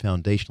good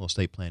foundational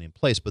estate plan in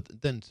place,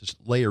 but then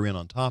just layer in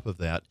on top of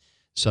that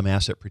some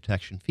asset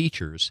protection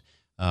features.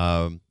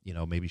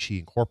 Maybe she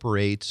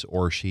incorporates,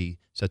 or she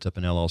sets up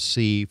an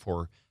LLC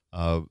for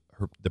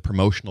the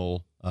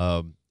promotional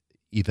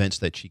events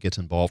that she gets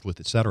involved with,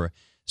 et cetera,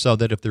 so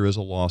that if there is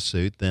a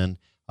lawsuit, then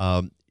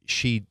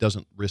she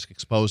doesn't risk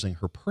exposing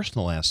her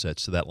personal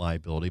assets to that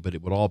liability, but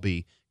it would all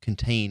be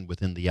contained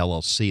within the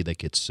LLC that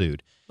gets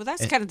sued. Well,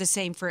 that's kind of the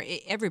same for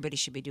everybody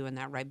should be doing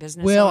that, right?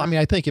 Business. Well, I mean,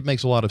 I think it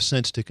makes a lot of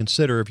sense to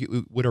consider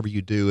whatever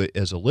you do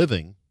as a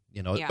living,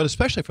 but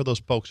especially for those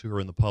folks who are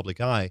in the public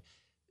eye.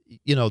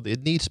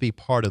 It needs to be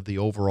part of the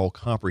overall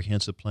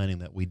comprehensive planning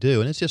that we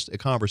do. And it's just a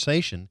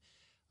conversation,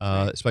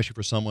 especially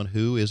for someone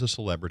who is a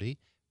celebrity.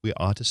 We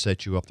ought to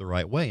set you up the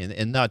right way.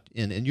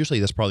 And usually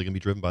that's probably going to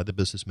be driven by the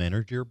business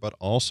manager, but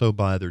also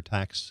by their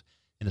tax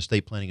and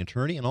estate planning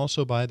attorney, and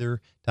also by their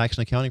tax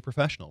and accounting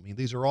professional. I mean,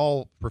 these are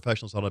all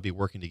professionals that ought to be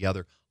working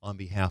together on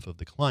behalf of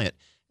the client.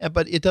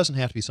 But it doesn't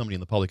have to be somebody in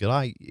the public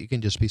eye. It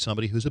can just be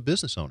somebody who's a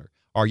business owner.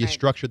 Are you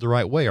structured the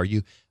right way?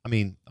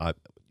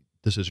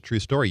 This is a true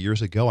story.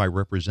 Years ago, I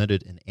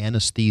represented an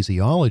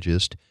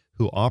anesthesiologist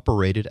who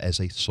operated as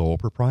a sole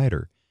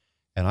proprietor.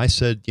 And I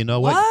said, you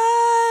know what?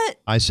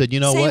 I said, you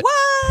know Say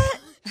what?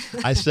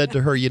 I said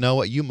to her, you know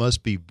what? You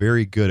must be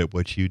very good at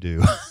what you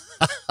do.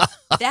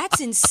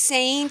 That's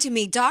insane to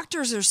me.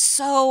 Doctors are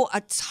so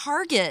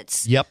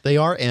targets. Yep, they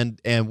are, and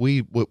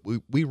we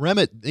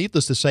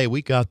needless to say,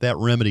 we got that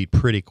remedied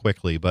pretty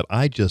quickly. But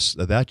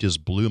that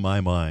just blew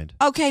my mind.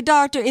 Okay,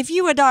 doctor, if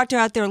you a doctor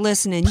out there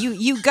listening,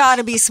 you got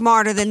to be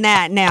smarter than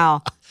that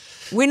now.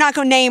 We're not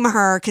going to name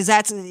her because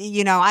that's,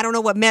 I don't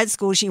know what med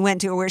school she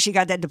went to or where she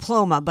got that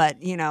diploma, but,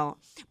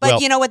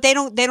 But you know what? They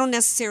don't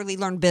necessarily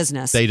learn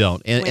business. They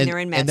don't. When they're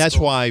in med and that's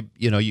school. why,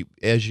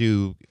 as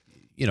you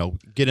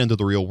get into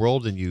the real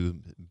world and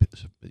you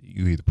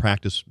either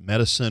practice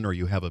medicine or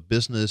you have a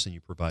business and you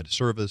provide a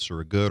service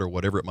or a good or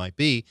whatever it might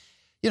be,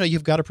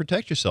 you've got to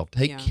protect yourself.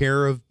 Take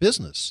care of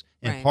business.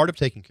 And Right. part of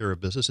taking care of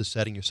business is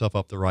setting yourself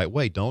up the right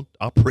way. Don't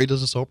operate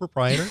as a sole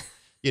proprietor.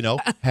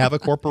 Have a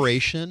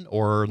corporation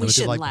or We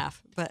shouldn't limited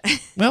laugh, but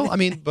well,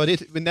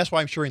 but that's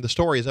why I'm sharing the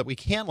story is that we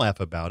can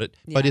laugh about it,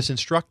 but it's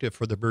instructive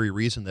for the very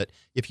reason that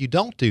if you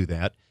don't do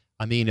that,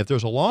 if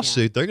there's a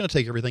lawsuit, they're going to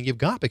take everything you've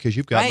got because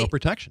you've got no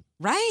protection.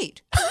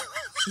 Right.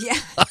 Yeah.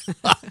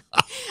 I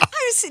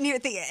was sitting here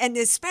thinking, and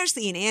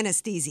especially an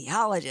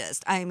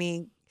anesthesiologist.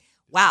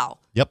 Wow.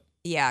 Yep.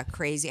 Yeah,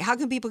 crazy. How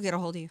can people get a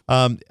hold of you?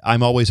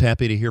 I'm always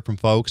happy to hear from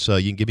folks.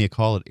 You can give me a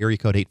call at area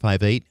code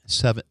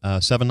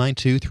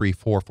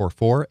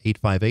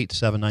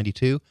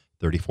 858-792-3444,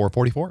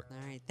 858-792-3444. All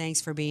right.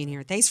 Thanks for being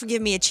here. Thanks for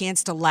giving me a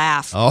chance to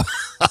laugh. Oh.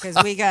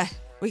 Because we got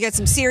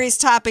some serious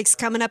topics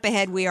coming up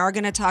ahead. We are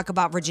going to talk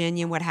about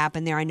Virginia and what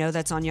happened there. I know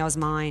that's on y'all's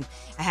mind.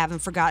 I haven't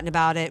forgotten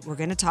about it. We're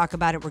going to talk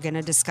about it. We're going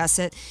to discuss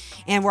it.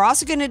 And we're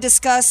also going to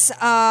discuss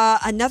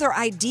another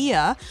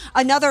idea,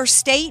 another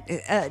state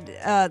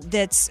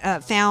that's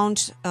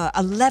found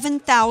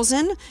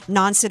 11,000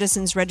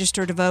 non-citizens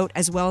registered to vote,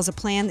 as well as a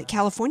plan that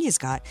California's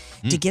got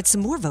to get some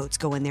more votes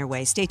going their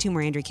way. Stay tuned.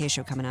 More Andrea Kaye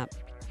Show coming up.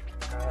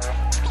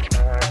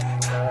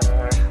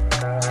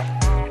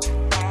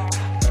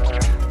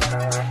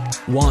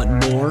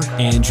 Want more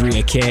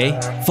Andrea Kaye?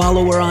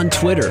 Follow her on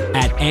Twitter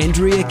at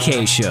Andrea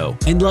Kaye Show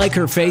and like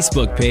her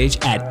Facebook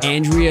page at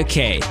Andrea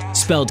Kaye,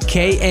 spelled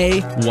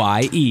Kaye.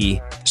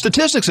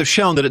 Statistics have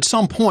shown that at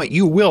some point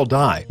you will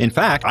die. In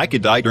fact, I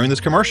could die during this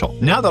commercial.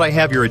 Now that I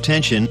have your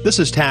attention, this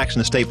is tax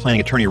and estate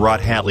planning attorney Rod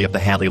Hatley of the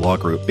Hatley Law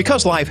Group.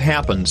 Because life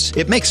happens,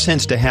 it makes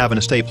sense to have an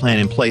estate plan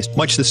in place,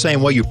 much the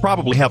same way you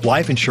probably have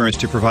life insurance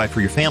to provide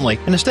for your family.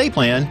 An estate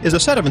plan is a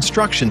set of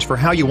instructions for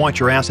how you want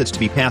your assets to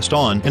be passed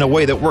on in a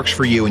way that works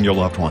for you and your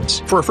loved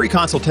ones. For a free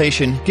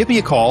consultation, give me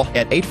a call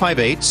at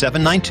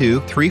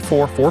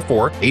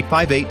 858-792-3444,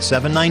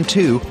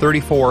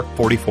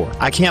 858-792-3444.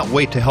 I can't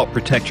wait to help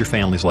protect your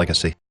family's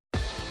legacy.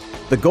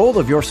 The goal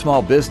of your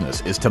small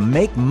business is to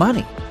make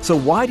money. So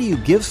why do you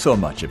give so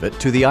much of it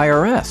to the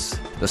IRS?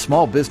 The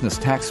small business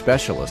tax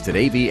specialists at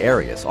AV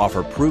Arias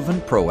offer proven,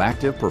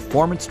 proactive,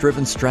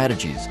 performance-driven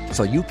strategies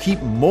so you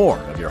keep more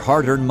of your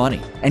hard-earned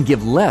money and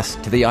give less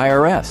to the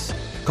IRS.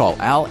 Call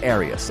Al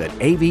Arias at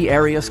AV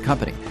Arias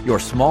Company, your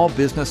small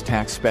business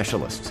tax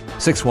specialists.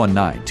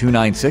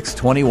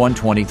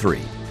 619-296-2123.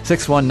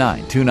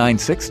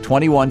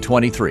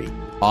 619-296-2123.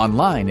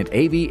 Online at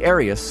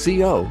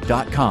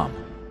avariasco.com.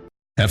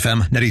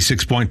 FM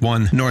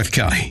 96.1 North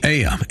County,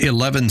 AM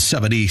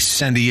 1170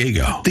 San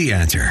Diego. The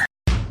Answer.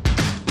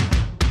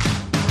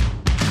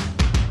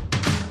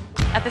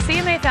 At the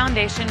CMA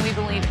Foundation, we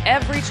believe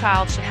every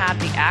child should have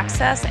the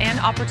access and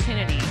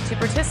opportunity to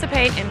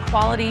participate in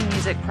quality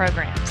music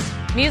programs.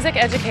 Music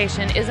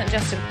education isn't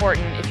just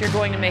important if you're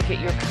going to make it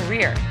your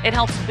career. It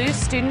helps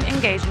boost student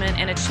engagement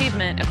and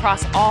achievement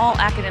across all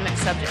academic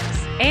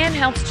subjects and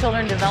helps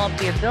children develop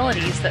the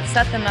abilities that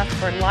set them up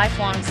for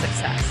lifelong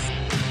success.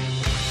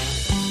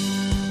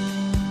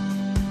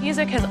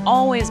 Music has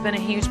always been a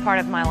huge part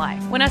of my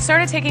life. When I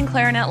started taking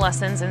clarinet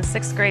lessons in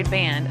 6th grade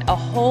band, a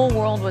whole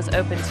world was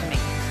open to me.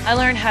 I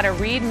learned how to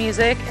read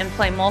music and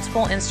play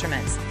multiple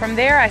instruments. From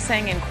there, I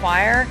sang in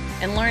choir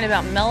and learned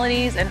about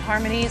melodies and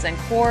harmonies and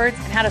chords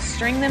and how to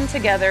string them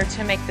together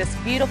to make this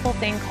beautiful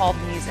thing called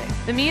music.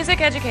 The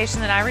music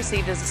education that I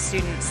received as a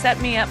student set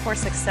me up for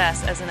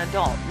success as an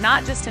adult,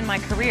 not just in my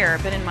career,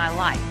 but in my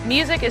life.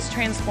 Music is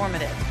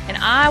transformative, and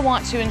I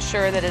want to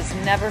ensure that it's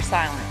never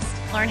silenced.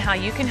 Learn how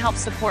you can help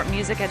support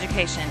music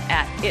education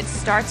at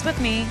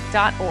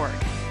itstartswithme.org.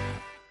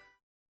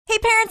 Hey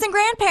parents and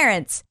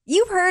grandparents,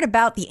 you've heard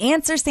about the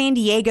Answer San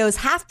Diego's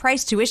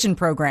half-price tuition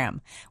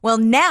program. Well,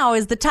 now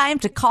is the time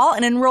to call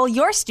and enroll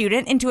your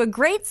student into a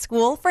great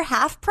school for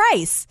half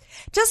price.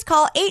 Just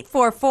call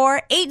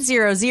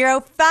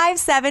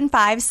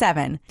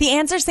 844-800-5757. The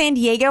Answer San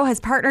Diego has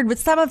partnered with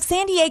some of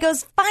San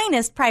Diego's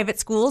finest private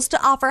schools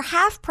to offer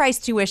half-price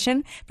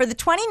tuition for the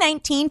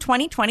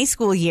 2019-2020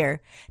 school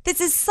year.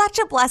 This is such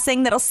a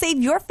blessing that'll save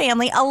your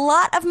family a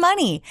lot of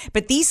money.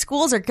 But these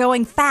schools are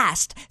going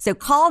fast, so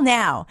call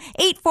now.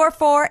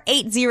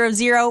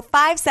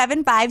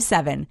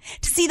 844-800-5757.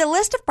 To see the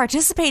list of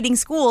participating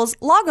schools,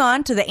 log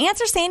on to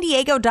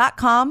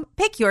theanswersandiego.com,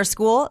 pick your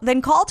school,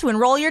 then call to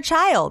enroll your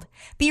child.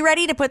 Be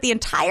ready to put the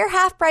entire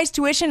half-price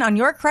tuition on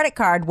your credit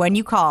card when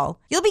you call.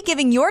 You'll be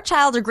giving your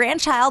child or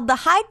grandchild the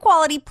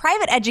high-quality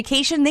private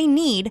education they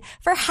need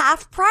for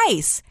half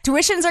price.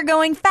 Tuitions are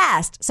going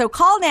fast, so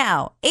call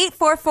now.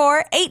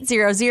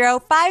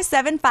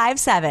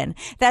 844-800-5757.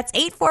 That's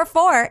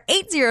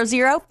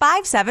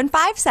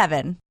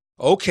 844-800-5757.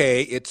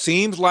 Okay, it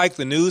seems like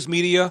the news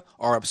media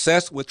are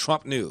obsessed with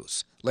Trump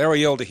news.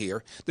 Larry Elder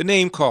here, the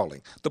name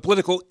calling, the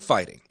political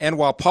fighting. And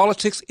while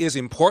politics is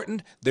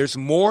important, there's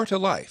more to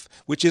life,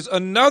 which is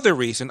another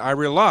reason I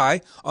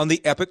rely on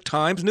the Epoch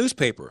Times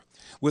newspaper.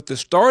 With the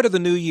start of the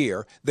new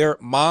year, their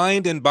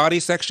Mind and Body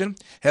section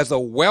has a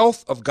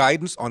wealth of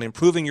guidance on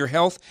improving your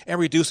health and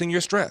reducing your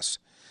stress.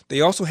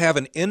 They also have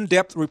an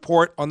in-depth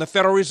report on the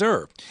Federal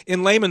Reserve,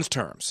 in layman's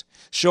terms,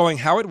 showing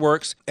how it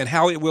works and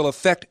how it will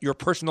affect your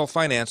personal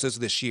finances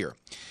this year.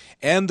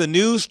 And the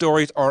news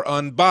stories are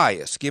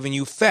unbiased, giving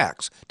you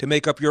facts to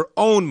make up your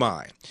own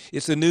mind.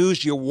 It's the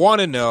news you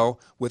want to know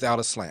without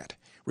a slant,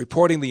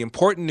 reporting the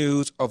important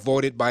news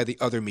avoided by the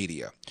other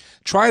media.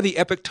 Try the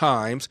Epoch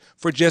Times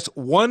for just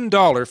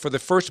 $1 for the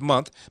first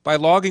month by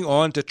logging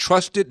on to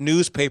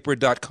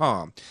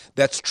trustednewspaper.com.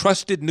 That's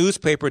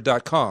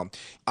trustednewspaper.com.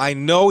 I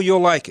know you'll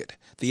like it.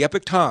 The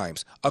Epoch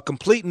Times, a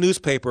complete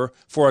newspaper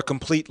for a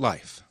complete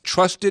life.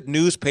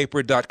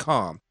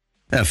 trustednewspaper.com.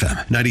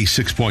 FM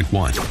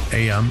 96.1,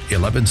 AM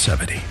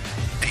 1170.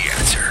 The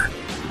Answer.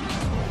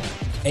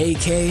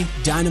 AK,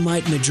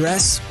 Dynamite in the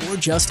Dress, or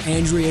just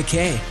Andrea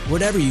Kaye.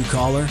 Whatever you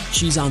call her,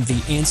 she's on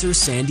The Answer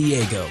San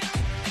Diego.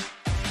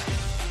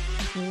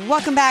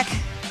 Welcome back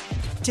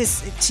to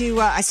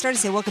I started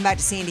to say welcome back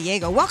to San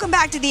Diego. Welcome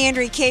back to the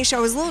Andrea Kaye Show.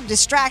 I was a little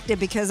distracted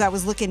because I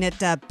was looking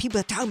at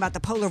people talking about the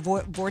polar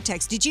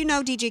vortex. Did you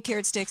know, DJ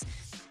Carrot Sticks,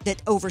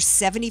 that over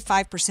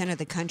 75% of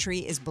the country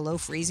is below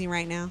freezing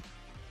right now?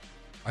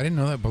 I didn't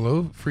know that.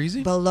 Below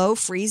freezing? Below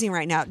freezing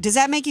right now. Does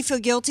that make you feel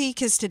guilty?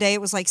 Because today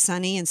it was like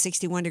sunny and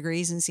 61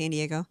 degrees in San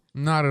Diego.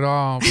 Not at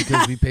all,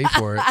 because we pay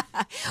for it.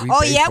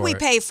 We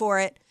pay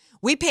for it.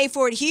 We pay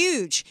for it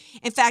huge.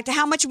 In fact,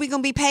 how much are we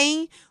going to be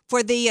paying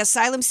for the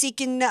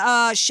asylum-seeking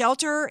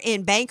shelter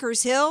in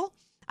Bankers Hill?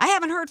 I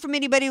haven't heard from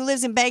anybody who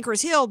lives in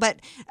Bankers Hill,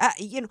 but,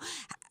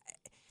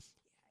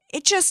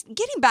 it just,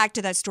 getting back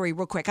to that story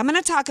real quick, I'm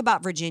going to talk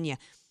about Virginia.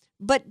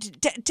 But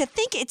to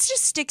think, it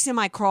just sticks in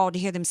my craw to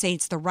hear them say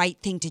it's the right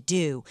thing to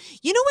do.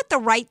 You know what the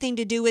right thing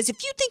to do is?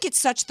 If you think it's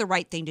such the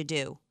right thing to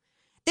do,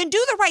 then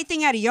do the right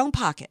thing out of your own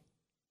pocket.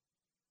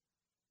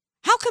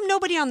 How come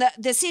nobody on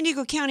the San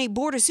Diego County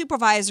Board of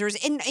Supervisors,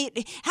 and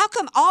how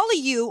come all of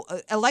you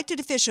elected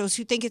officials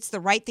who think it's the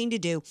right thing to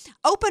do,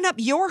 open up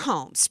your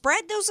home,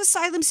 spread those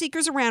asylum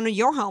seekers around in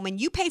your home, and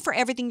you pay for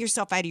everything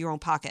yourself out of your own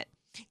pocket?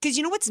 Because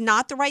you know what's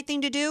not the right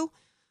thing to do?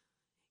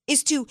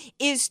 Is to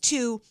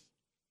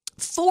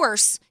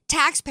force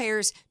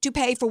taxpayers to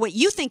pay for what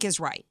you think is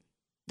right.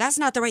 That's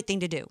not the right thing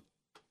to do.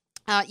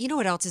 You know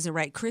what else isn't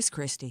right? Chris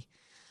Christie.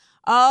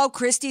 Oh,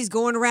 Christie's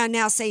going around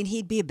now saying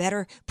he'd be a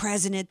better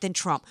president than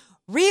Trump.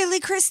 Really,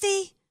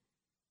 Christie?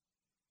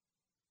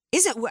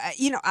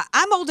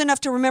 I'm old enough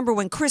to remember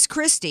when Chris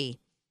Christie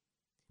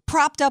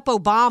propped up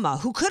Obama,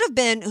 who could have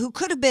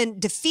been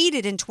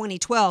defeated in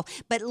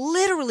 2012, but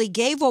literally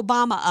gave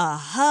Obama a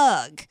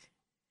hug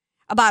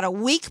about a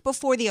week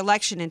before the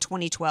election in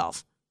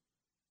 2012.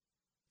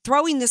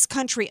 Throwing this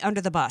country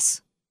under the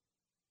bus.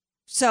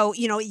 So,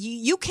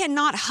 you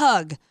cannot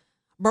hug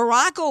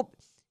Barack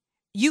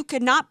you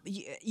could not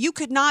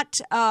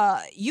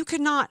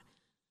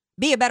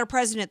be a better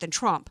president than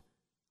Trump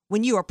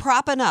when you are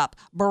propping up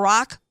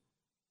Barack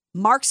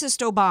Marxist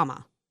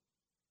Obama.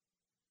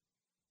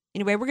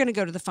 Anyway, we're going to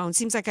go to the phone.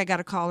 Seems like I got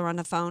a caller on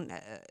the phone.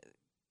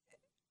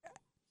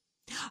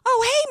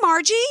 Oh, hey,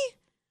 Margie.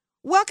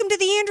 Welcome to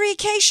the Andrea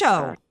Kaye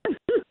Show.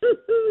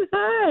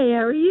 Hi,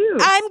 how are you?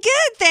 I'm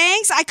good,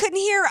 thanks. I couldn't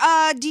hear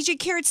DJ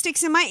Carrot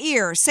Sticks in my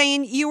ear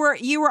saying you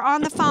were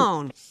on the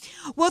phone.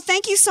 Well,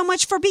 thank you so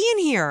much for being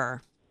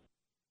here.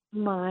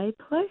 My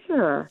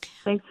pleasure.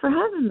 Thanks for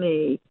having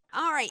me.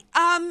 All right.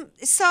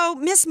 So,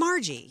 Miss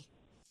Margie,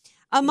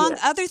 among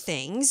other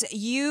things,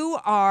 you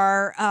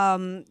are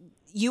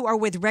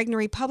with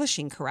Regnery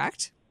Publishing,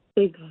 correct?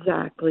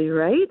 Exactly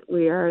right.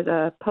 We are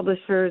the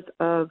publishers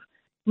of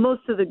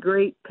most of the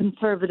great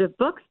conservative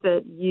books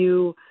that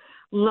you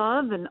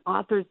love and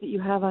authors that you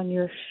have on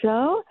your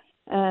show,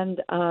 and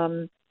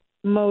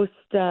most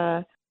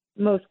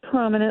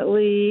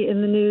prominently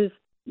in the news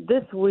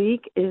this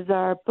week is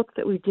our book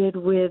that we did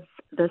with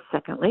the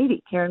Second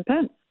Lady, Karen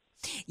Pence.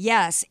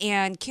 Yes,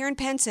 and Karen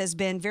Pence has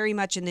been very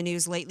much in the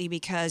news lately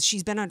because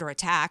she's been under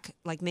attack,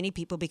 like many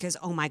people, because,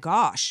 oh my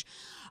gosh,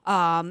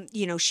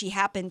 she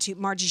happened to,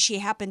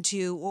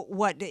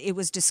 it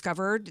was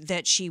discovered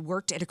that she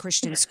worked at a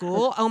Christian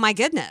school. Oh my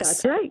goodness.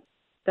 That's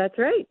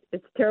right.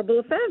 It's a terrible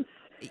offense.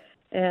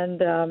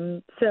 And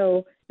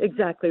so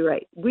exactly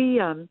right. We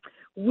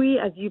we,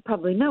 as you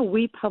probably know,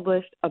 we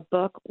published a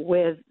book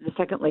with the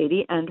Second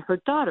Lady and her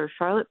daughter,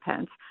 Charlotte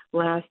Pence,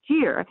 last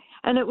year.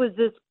 And it was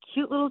this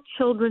cute little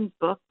children's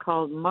book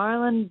called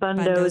Marlon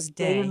Bundo's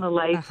Day in the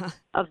Life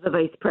of the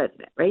Vice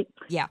President, right?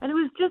 Yeah. And it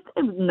was just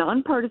a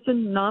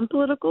nonpartisan,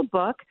 non-political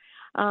book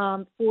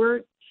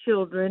for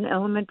children,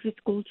 elementary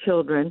school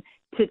children,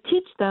 to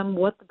teach them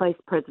what the vice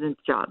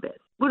president's job is.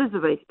 What does the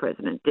vice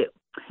president do?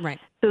 Right.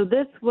 So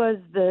this was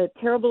the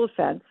terrible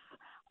offense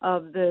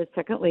of the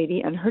Second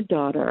Lady and her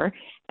daughter,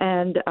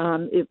 and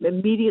it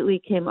immediately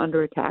came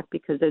under attack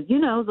because, as you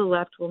know, the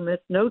left will miss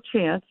no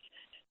chance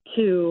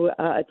to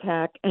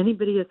attack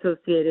anybody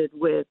associated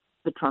with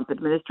the Trump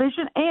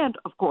administration and,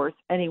 of course,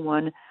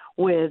 anyone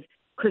with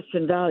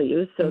Christian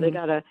values. So they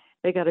got a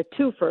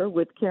twofer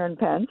with Karen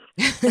Pence.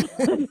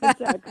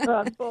 Attack her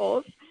on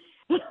both.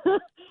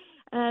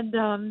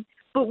 And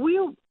but we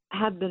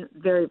have been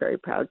very, very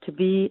proud to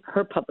be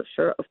her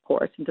publisher, of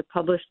course, and to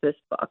publish this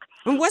book.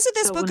 And wasn't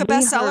this book a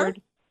bestseller?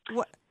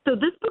 So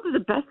this book was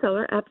a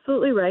bestseller,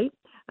 absolutely right.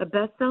 A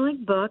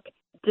best-selling book,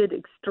 did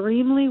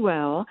extremely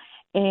well,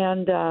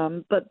 and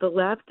but the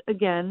left,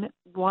 again,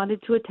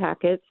 wanted to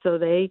attack it, so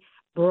they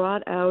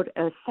brought out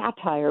a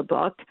satire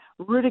book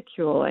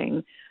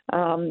ridiculing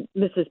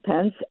Mrs.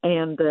 Pence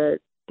and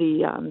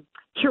the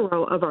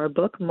hero of our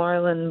book,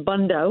 Marlon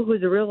Bundo,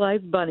 who's a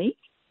real-life bunny.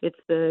 It's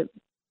the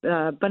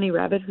bunny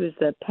rabbit who's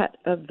the pet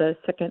of the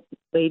Second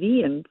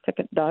Lady and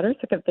second daughter,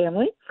 second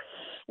family.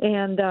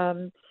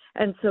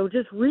 And so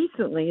just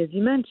recently, as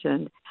you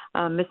mentioned,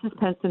 Mrs.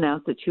 Pence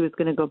announced that she was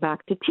going to go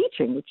back to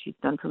teaching, which she's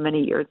done for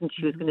many years, and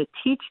she was going to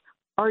teach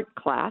art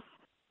class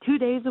 2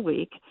 days a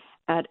week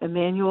at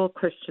Emmanuel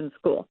Christian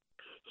School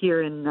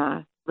here in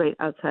right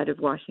outside of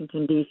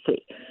Washington, D.C.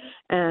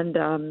 And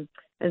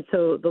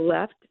so the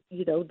left,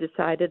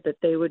 decided that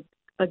they would,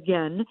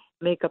 again,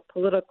 make a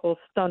political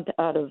stunt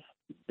out of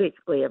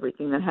basically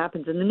everything that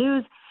happens in the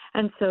news.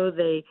 And so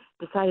they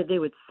decided they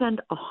would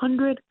send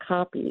 100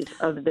 copies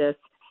of this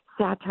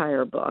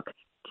satire book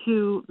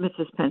to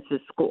Mrs. Pence's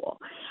school.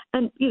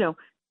 And,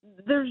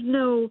 there's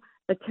no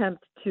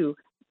attempt to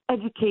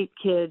educate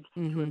kids,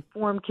 to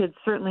inform kids,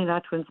 certainly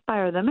not to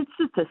inspire them. It's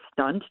just a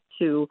stunt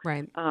to,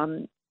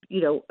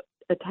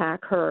 attack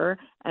her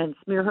and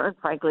smear her and,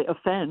 frankly,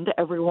 offend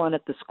everyone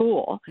at the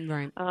school.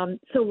 Right.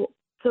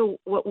 So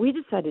what we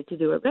decided to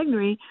do at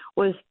Regnery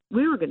was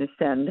we were going to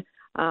send,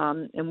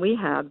 and we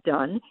have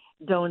done,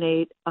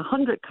 donate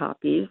 100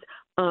 copies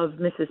of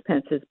Mrs.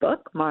 Pence's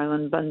book,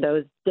 Marlon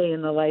Bundo's Day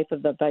in the Life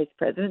of the Vice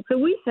President. So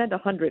we sent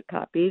 100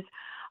 copies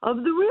of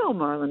the real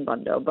Marlon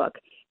Bundo book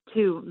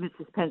to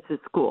Mrs. Pence's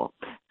school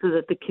so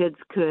that the kids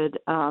could,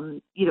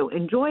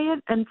 enjoy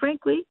it and,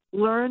 frankly,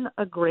 learn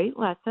a great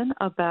lesson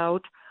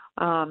about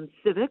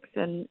civics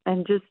and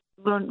just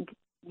learn,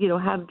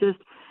 have just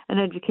an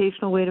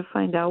educational way to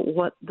find out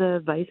what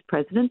the vice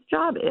president's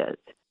job is.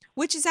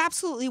 Which is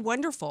absolutely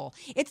wonderful.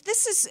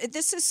 This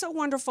is so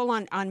wonderful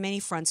on many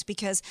fronts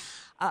because,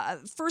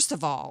 first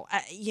of all,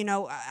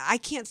 I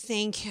can't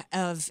think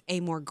of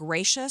a more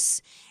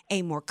gracious,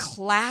 a more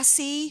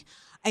classy,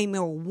 a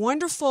more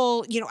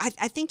wonderful,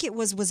 I think it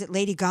was it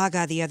Lady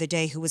Gaga the other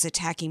day who was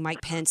attacking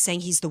Mike Pence, saying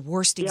he's the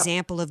worst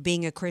example of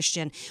being a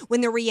Christian,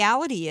 when the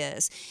reality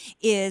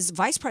is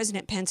Vice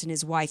President Pence and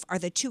his wife are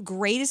the two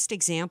greatest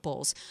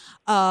examples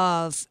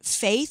of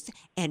faith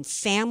and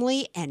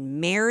family and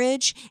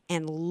marriage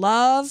and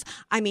love.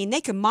 I mean,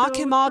 they can mock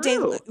him all day.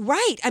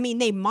 Right. I mean,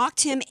 they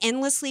mocked him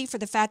endlessly for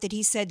the fact that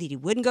he said that he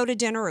wouldn't go to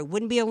dinner or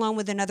wouldn't be alone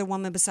with another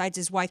woman besides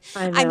his wife.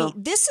 I mean,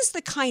 this is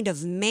the kind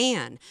of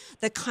man,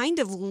 the kind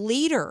of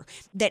leader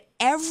that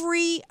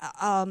every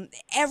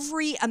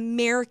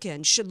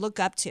American should look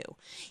up to.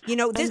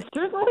 And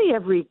certainly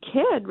every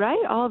kid,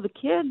 right? All the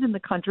kids in the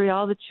country,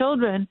 all the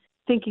children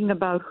thinking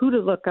about who to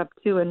look up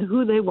to and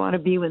who they want to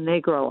be when they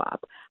grow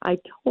up. I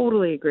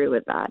totally agree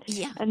with that.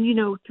 Yeah. And,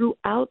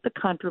 throughout the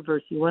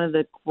controversy, one of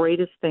the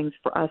greatest things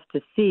for us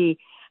to see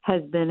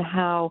has been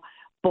how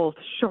both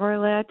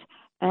Charlotte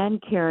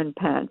and Karen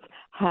Pence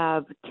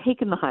have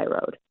taken the high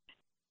road.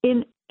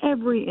 In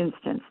every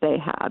instance they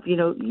have,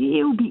 it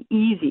would be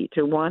easy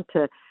to want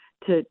to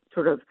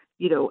sort of,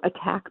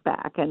 attack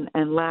back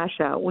and lash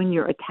out when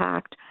you're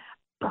attacked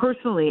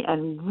personally.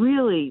 And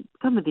really,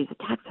 some of these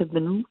attacks have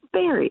been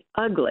very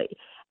ugly.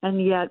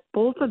 And yet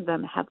both of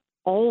them have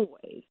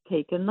always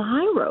taken the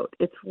high road.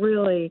 It's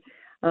really,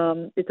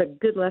 it's a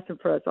good lesson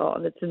for us all.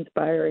 And it's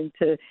inspiring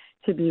to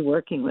be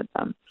working with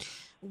them.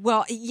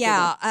 Well,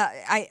 yeah,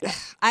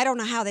 I don't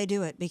know how they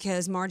do it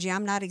because, Margie,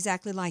 I'm not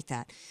exactly like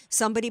that.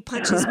 Somebody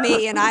punches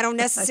me and I don't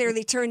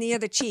necessarily turn the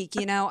other cheek,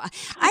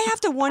 I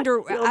have to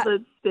wonder. I feel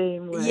the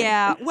same way.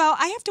 Yeah, well,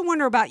 I have to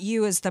wonder about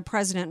you as the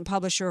president and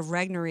publisher of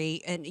Regnery,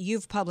 and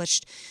you've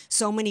published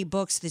so many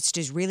books that's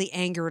just really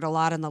angered a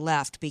lot on the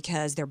left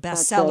because they're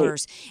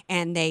bestsellers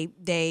and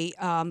they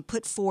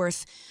put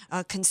forth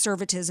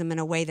conservatism in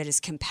a way that is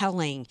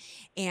compelling,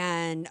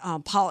 and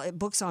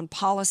books on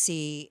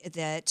policy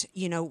that,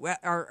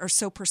 are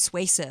so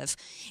persuasive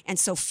and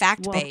so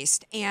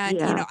fact-based. And,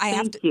 I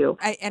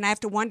have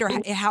to wonder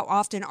how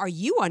often are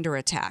you under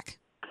attack?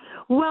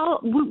 Well,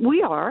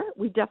 we are.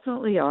 We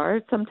definitely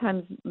are.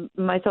 Sometimes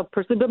myself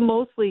personally, but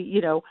mostly,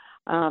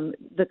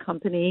 the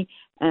company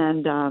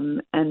and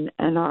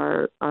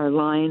our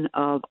line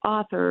of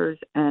authors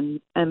and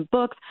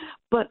books.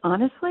 But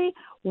honestly,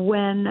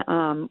 when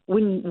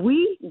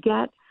we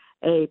get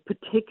a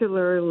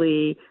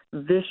particularly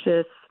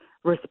vicious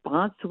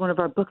response to one of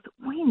our books,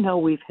 we know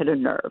we've hit a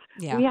nerve.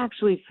 Yeah. We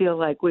actually feel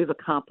like we've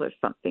accomplished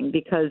something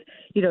because,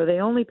 they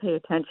only pay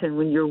attention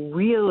when you're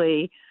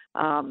really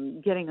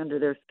getting under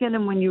their skin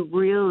and when you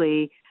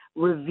really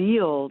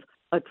revealed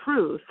a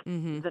truth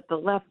that the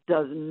left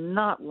does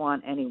not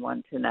want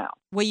anyone to know.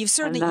 Well, you've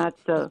certainly... And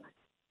that's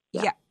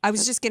yeah, I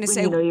was just going to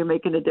say... you're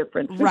making a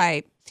difference.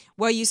 Right.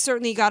 Well, you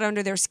certainly got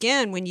under their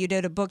skin when you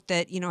did a book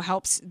that,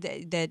 helps...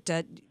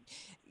 that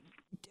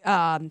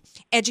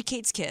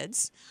educates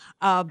kids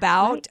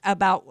about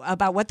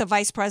what the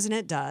vice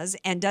president does,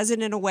 and does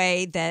it in a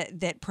way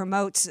that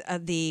promotes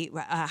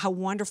how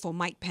wonderful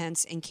Mike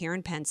Pence and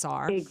Karen Pence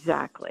are.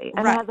 Exactly,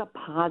 and it has a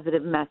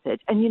positive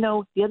message. And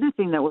the other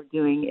thing that we're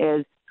doing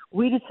is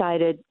we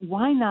decided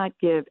why not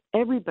give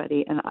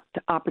everybody an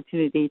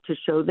opportunity to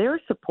show their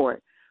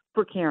support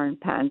for Karen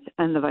Pence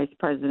and the vice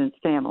president's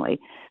family.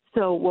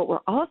 So what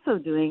we're also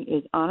doing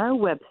is on our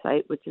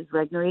website, which is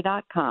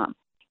regnery.com.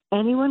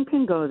 Anyone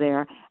can go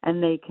there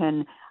and they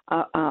can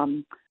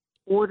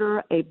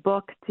order a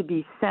book to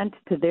be sent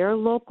to their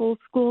local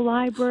school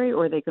library,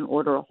 or they can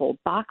order a whole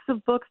box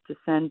of books to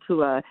send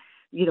to a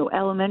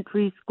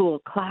elementary school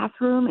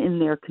classroom in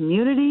their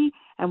community.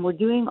 And we're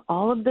doing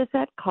all of this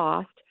at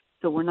cost,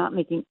 so we're not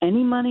making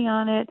any money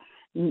on it.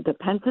 The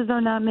Pences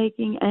are not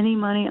making any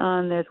money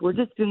on this. We're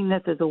just doing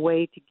this as a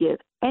way to give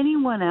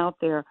anyone out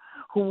there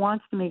who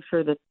wants to make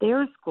sure that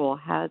their school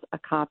has a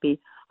copy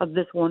of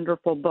this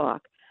wonderful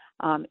book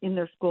in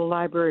their school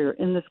library or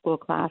in the school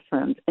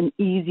classrooms, an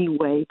easy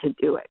way to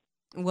do it.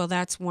 Well,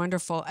 that's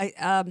wonderful.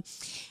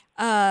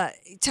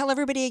 Tell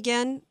everybody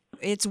again,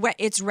 it's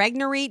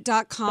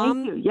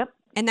regnery.com. Thank you. Yep.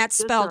 And that's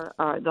spelled...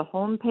 the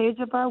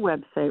homepage of our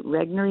website,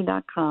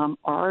 regnery.com,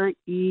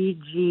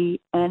 REGNERY,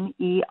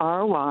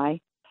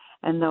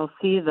 and they'll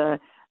see the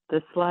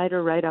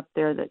slider right up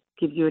there that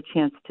gives you a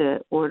chance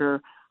to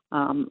order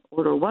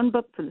one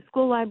book for the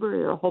school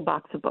library or a whole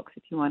box of books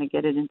if you want to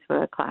get it into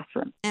a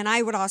classroom. And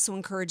I would also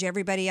encourage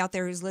everybody out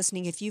there who's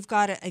listening, if you've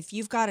got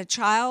a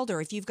child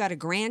or if you've got a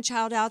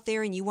grandchild out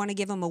there and you want to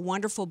give them a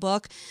wonderful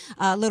book,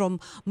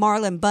 little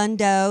Marlon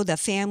Bundo, the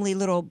family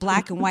little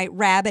black and white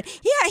rabbit.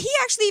 Yeah, he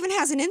actually even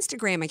has an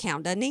Instagram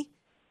account, doesn't he?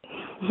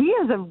 He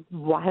has a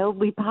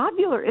wildly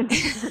popular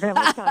Instagram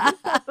account.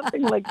 He's got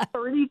something like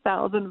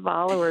 30,000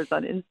 followers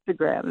on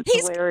Instagram.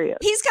 It's hilarious.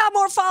 He's got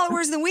more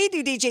followers than we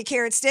do, DJ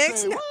Carrot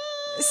Sticks.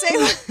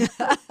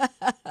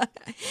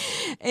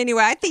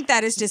 Anyway, I think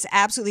that is just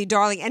absolutely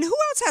darling. And who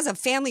else has a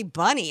family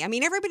bunny? I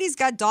mean, everybody's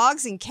got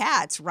dogs and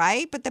cats,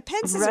 right? But the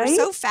Pences are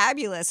so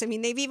fabulous. I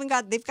mean, they've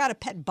got a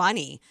pet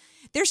bunny.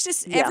 There's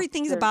just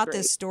everything about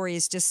this story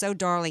is just so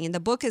darling. And the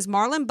book is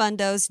Marlon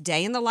Bundo's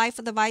Day in the Life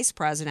of the Vice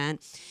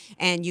President.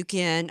 And you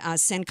can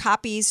send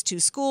copies to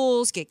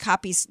schools, get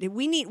copies.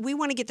 We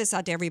want to get this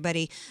out to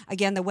everybody.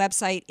 Again, the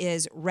website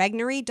is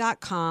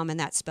regnery.com, and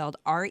that's spelled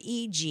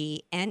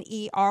REGNERY.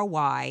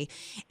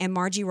 And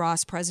Margie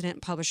Ross, President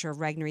and Publisher of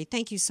Regnery,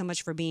 thank you so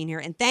much for being here.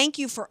 And thank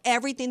you for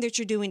everything that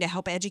you're doing to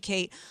help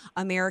educate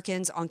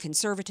Americans on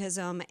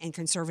conservatism and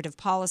conservative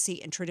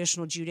policy and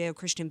traditional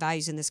Judeo-Christian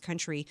values in this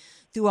country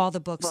through all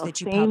the books that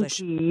you publish.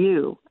 Thank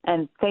you,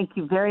 and thank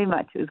you very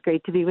much. It was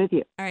great to be with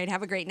you. All right,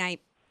 have a great night.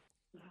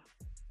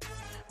 All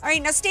right,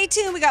 now stay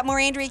tuned. We got more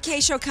Andrea Kaye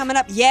Show coming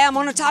up. Yeah, I'm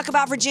going to talk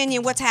about Virginia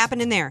and what's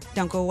happening there.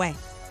 Don't go away.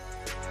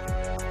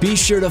 Be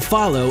sure to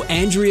follow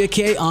Andrea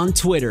Kaye on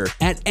Twitter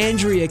at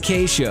Andrea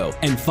Kaye Show,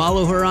 and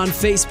follow her on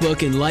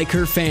Facebook and like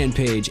her fan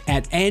page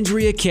at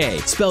Andrea Kaye,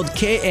 spelled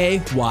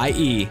Kaye.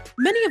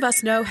 Many of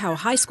us know how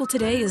high school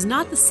today is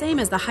not the same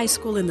as the high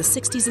school in the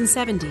 60s and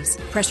 70s.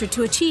 Pressure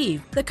to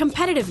achieve, the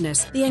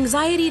competitiveness, the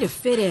anxiety to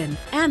fit in,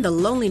 and the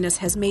loneliness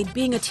has made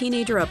being a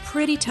teenager a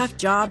pretty tough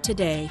job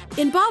today.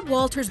 In Bob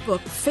Walter's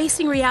book,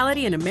 Facing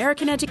Reality in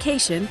American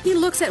Education, he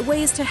looks at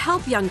ways to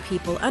help young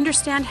people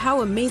understand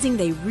how amazing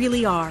they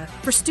really are.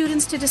 For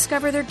students to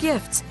discover their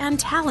gifts and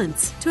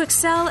talents, to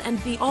excel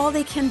and be all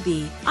they can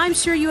be. I'm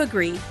sure you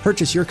agree.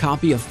 Purchase your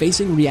copy of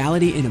Facing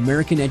Reality in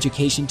American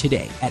Education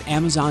today at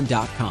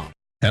Amazon.com.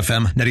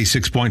 FM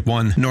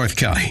 96.1 North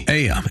County,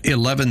 AM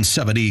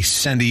 1170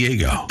 San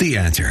Diego. The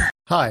Answer.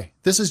 Hi,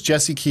 this is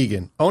Jesse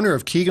Keegan, owner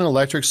of Keegan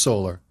Electric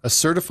Solar, a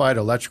certified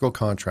electrical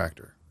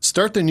contractor.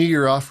 Start the new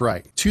year off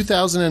right.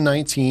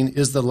 2019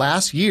 is the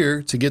last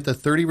year to get the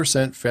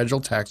 30%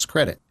 federal tax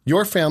credit.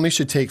 Your family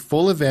should take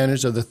full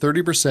advantage of the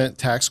 30%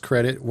 tax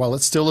credit while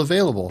it's still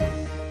available.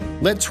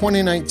 Let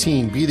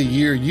 2019 be the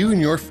year you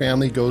and your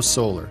family go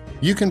solar.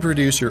 You can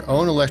produce your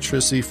own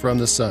electricity from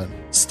the sun.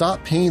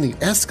 Stop paying the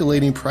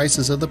escalating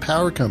prices of the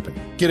power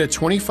company. Get a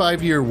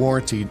 25-year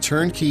warranty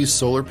turnkey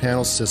solar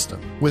panel system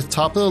with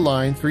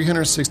top-of-the-line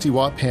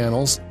 360-watt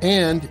panels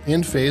and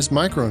in-phase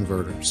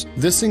microinverters.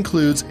 This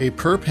includes a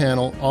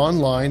per-panel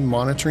online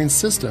monitoring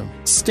system,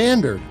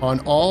 standard on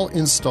all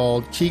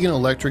installed Keegan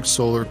Electric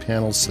solar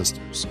panel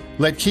systems.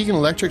 Let Keegan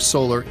Electric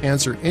Solar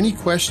answer any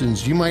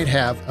questions you might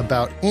have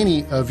about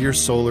any of your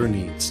solar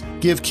needs.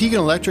 Give Keegan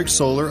Electric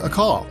Solar a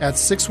call at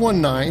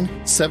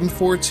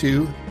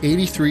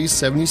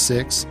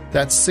 619-742-8376.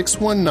 That's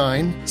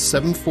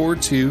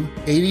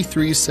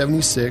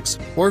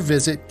 619-742-8376, or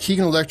visit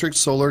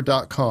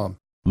KeeganElectricSolar.com.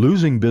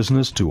 Losing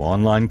business to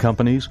online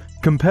companies?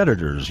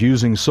 Competitors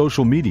using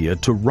social media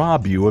to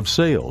rob you of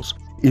sales?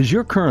 Is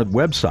your current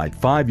website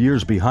 5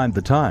 years behind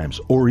the times,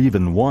 or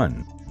even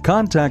one?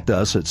 Contact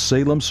us at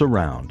Salem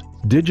Surround,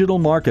 digital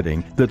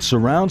marketing that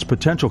surrounds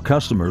potential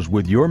customers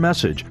with your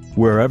message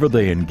wherever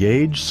they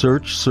engage,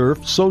 search,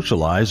 surf,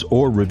 socialize,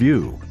 or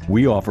review.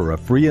 We offer a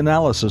free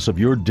analysis of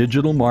your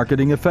digital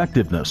marketing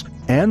effectiveness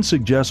and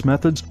suggest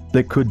methods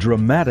that could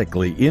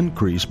dramatically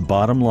increase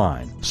bottom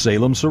line.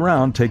 Salem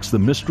Surround takes the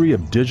mystery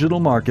of digital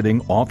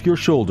marketing off your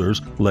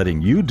shoulders,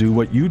 letting you do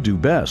what you do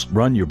best,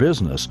 run your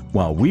business,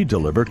 while we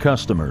deliver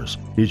customers.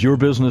 Is your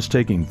business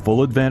taking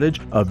full advantage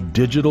of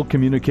digital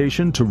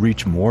communication to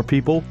reach more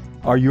people?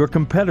 Are your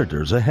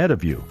competitors ahead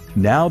of you?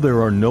 Now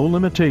there are no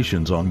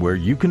limitations on where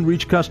you can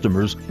reach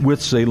customers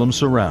with Salem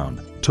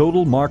Surround.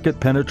 Total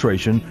market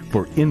penetration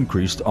for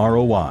increased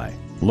ROI.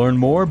 Learn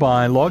more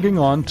by logging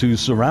on to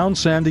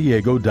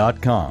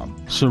surroundsandiego.com.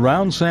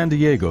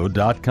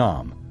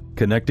 Surroundsandiego.com.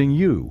 Connecting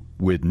you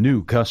with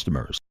new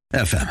customers.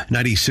 FM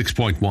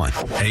 96.1,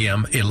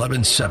 AM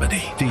 1170.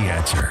 The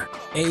Answer.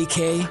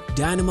 AK,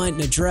 Dynamite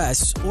and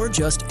Address, or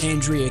just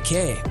Andrea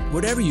Kaye.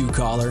 Whatever you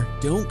call her,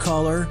 don't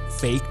call her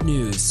fake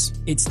news.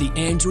 It's the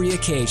Andrea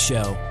Kaye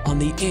Show on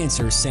The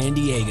Answer San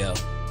Diego.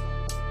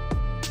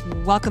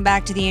 Welcome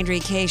back to the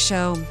Andrea Kaye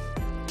Show.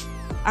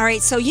 All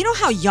right, so you know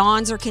how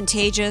yawns are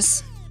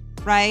contagious,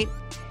 right?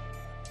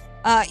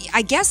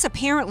 I guess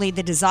apparently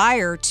the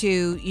desire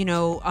to,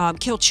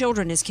 kill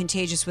children is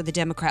contagious with the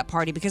Democrat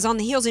Party, because on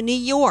the heels of New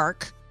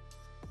York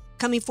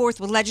coming forth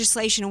with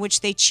legislation in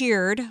which they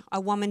cheered a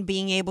woman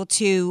being able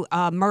to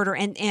murder,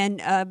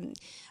 and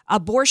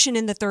abortion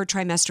in the third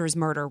trimester is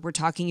murder. We're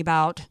talking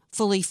about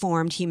fully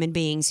formed human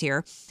beings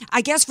here.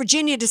 I guess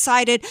Virginia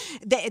decided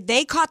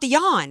they caught the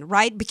yawn,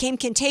 right? Became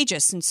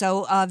contagious. And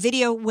so a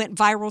video went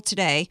viral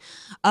today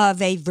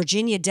of a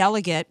Virginia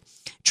delegate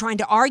trying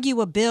to argue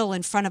a bill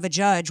in front of a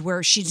judge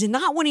where she's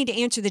not wanting to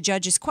answer the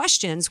judge's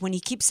questions when he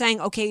keeps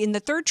saying, okay, in the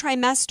third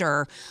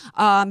trimester,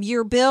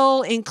 your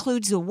bill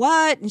includes a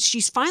what? And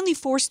she's finally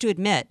forced to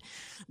admit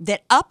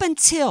that up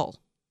until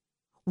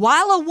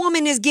while a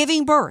woman is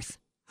giving birth,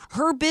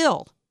 her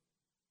bill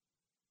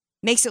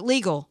makes it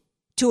legal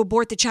to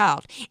abort the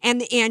child.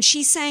 And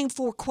she's saying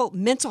for, quote,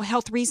 mental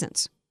health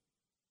reasons.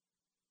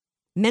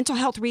 Mental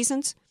health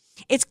reasons?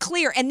 It's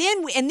clear. And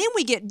then we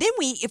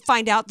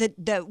find out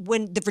that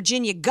when the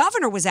Virginia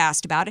governor was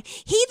asked about it,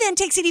 he then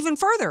takes it even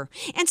further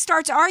and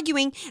starts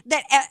arguing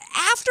that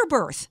after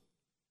birth,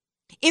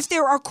 if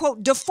there are,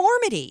 quote,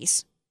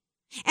 deformities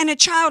and a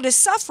child is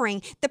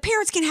suffering, the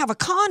parents can have a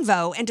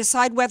convo and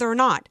decide whether or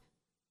not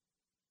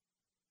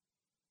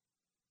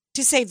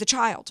to save the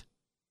child.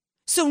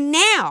 So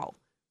now,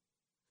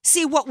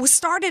 see, what was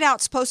started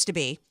out supposed to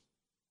be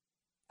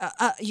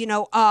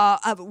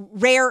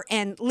rare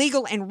and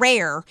legal and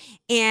rare,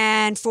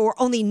 and for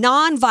only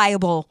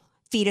non-viable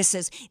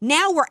fetuses.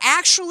 Now we're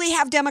actually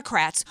have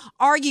Democrats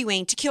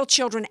arguing to kill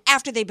children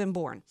after they've been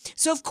born.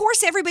 So of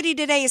course everybody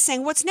today is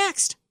saying, what's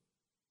next?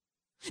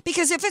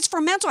 Because if it's for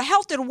mental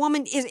health that a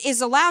woman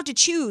is allowed to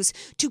choose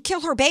to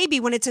kill her baby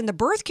when it's in the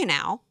birth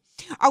canal,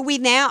 are we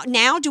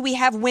now do we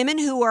have women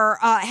who are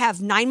have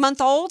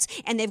 9-month-olds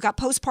and they've got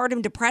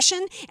postpartum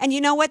depression, and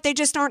you know what, they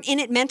just aren't in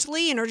it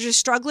mentally and are just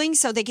struggling,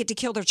 so they get to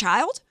kill their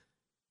child?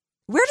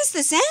 Where does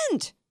this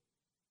end?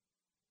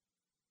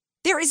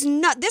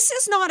 This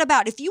is not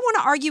about, if you want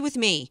to argue with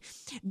me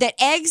that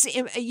eggs,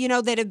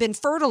 that have been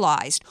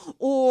fertilized,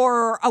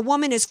 or a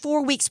woman is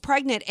 4 weeks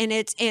pregnant and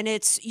it's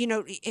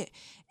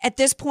at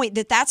this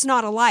point that's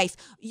not a life,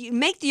 you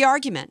make the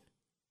argument.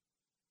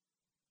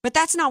 But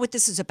that's not what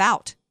this is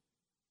about.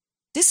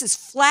 This is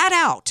flat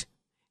out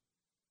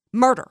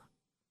murder,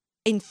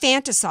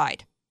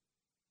 infanticide.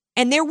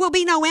 And there will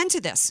be no end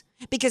to this.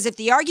 Because if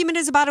the argument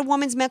is about a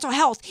woman's mental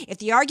health, if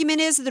the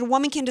argument is that a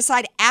woman can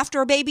decide after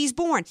a baby's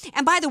born,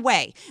 and by the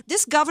way,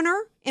 this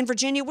governor in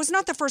Virginia was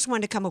not the first one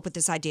to come up with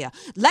this idea.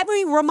 Let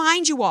me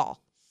remind you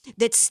all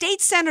that State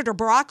Senator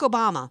Barack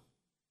Obama,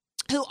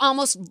 who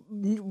almost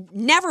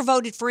never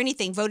voted for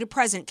anything, voted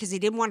president because he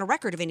didn't want a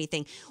record of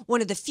anything,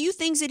 one of the few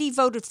things that he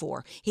voted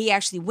for, he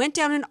actually went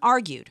down and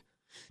argued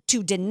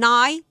to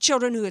deny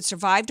children who had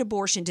survived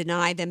abortion,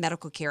 deny them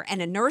medical care.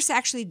 And a nurse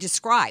actually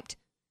described,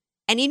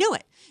 and he knew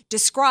it,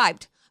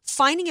 described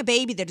finding a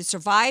baby that had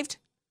survived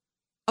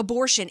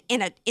abortion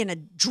in a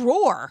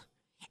drawer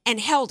and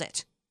held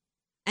it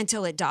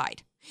until it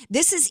died.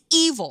 This is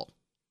evil.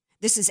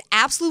 This is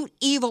absolute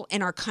evil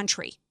in our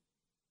country.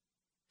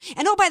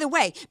 And oh, by the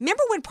way,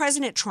 remember when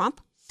President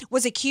Trump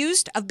was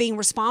accused of being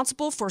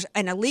responsible for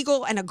an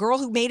illegal and a girl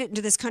who made it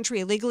into this country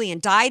illegally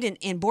and died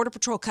in Border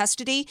Patrol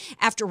custody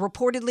after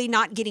reportedly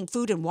not getting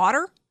food and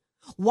water?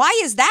 Why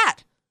is that?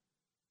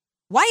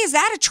 Why is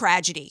that a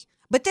tragedy?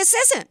 But this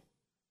isn't.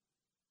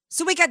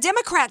 So we got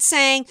Democrats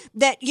saying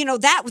that,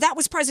 that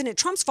was President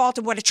Trump's fault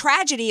and what a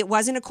tragedy it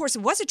was. And of course,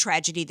 it was a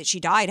tragedy that she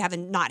died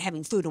not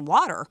having food and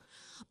water.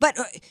 But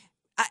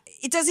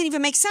it doesn't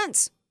even make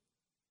sense.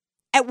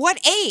 At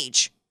what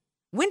age?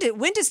 When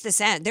does this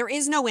end? There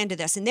is no end to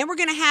this. And then we're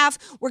going to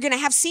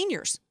have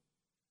seniors.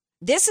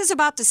 This is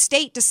about the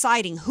state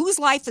deciding whose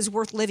life is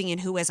worth living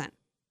and who isn't.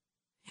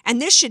 And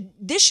this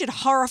should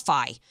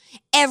horrify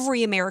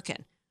every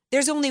American.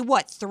 There's only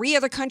 3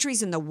 other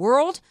countries in the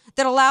world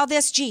that allow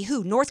this? Gee,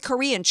 who? North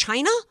Korea and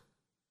China?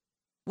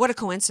 What a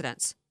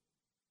coincidence.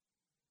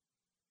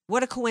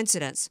 What a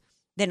coincidence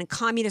that in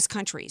communist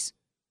countries,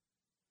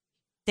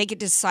 they get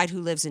to decide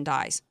who lives and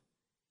dies.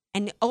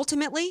 And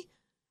ultimately,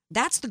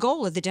 that's the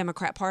goal of the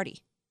Democrat Party.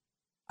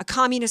 A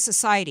communist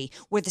society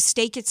where the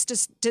state gets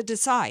to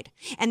decide.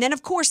 And then,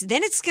 of course,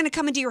 then it's going to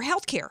come into your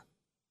health care.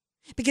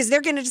 Because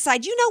they're going to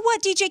decide, you know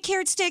what, DJ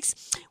Carrot Sticks,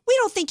 we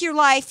don't think your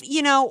life,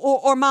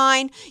 or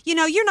mine,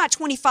 you're not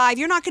 25.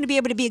 You're not going to be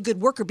able to be a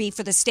good worker bee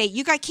for the state.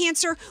 You got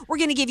cancer. We're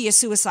going to give you a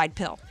suicide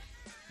pill.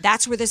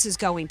 That's where this is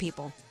going,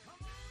 people.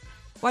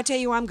 Well, I tell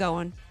you where I'm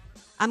going.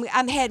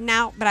 I'm heading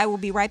out, but I will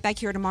be right back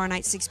here tomorrow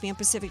night, 6 p.m.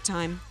 Pacific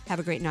time. Have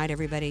a great night,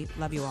 everybody.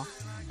 Love you all.